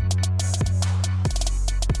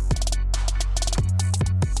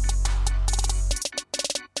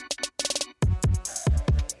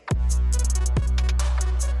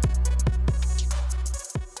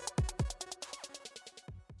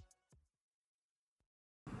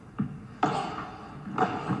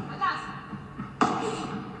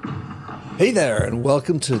 Hey there, and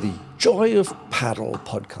welcome to the Joy of Paddle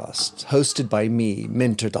podcast, hosted by me,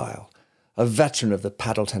 Minter Dial, a veteran of the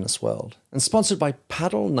paddle tennis world, and sponsored by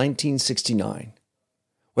Paddle 1969.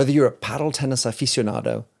 Whether you're a paddle tennis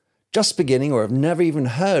aficionado, just beginning, or have never even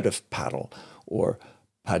heard of paddle, or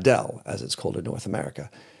padel, as it's called in North America,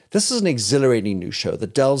 this is an exhilarating new show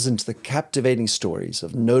that delves into the captivating stories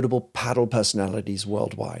of notable paddle personalities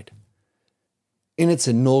worldwide. In its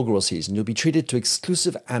inaugural season, you'll be treated to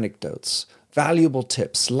exclusive anecdotes, valuable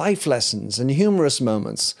tips, life lessons, and humorous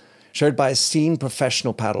moments shared by esteemed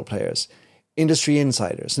professional paddle players, industry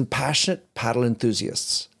insiders, and passionate paddle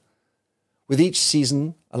enthusiasts. With each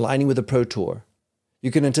season aligning with the Pro Tour,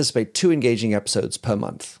 you can anticipate 2 engaging episodes per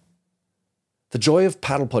month. The Joy of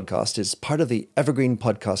Paddle podcast is part of the Evergreen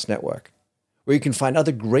Podcast Network, where you can find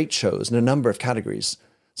other great shows in a number of categories,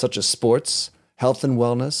 such as sports, health and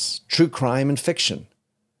wellness, true crime, and fiction.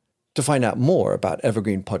 To find out more about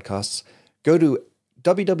Evergreen Podcasts, go to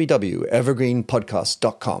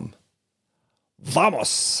www.evergreenpodcast.com.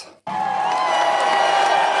 Vamos!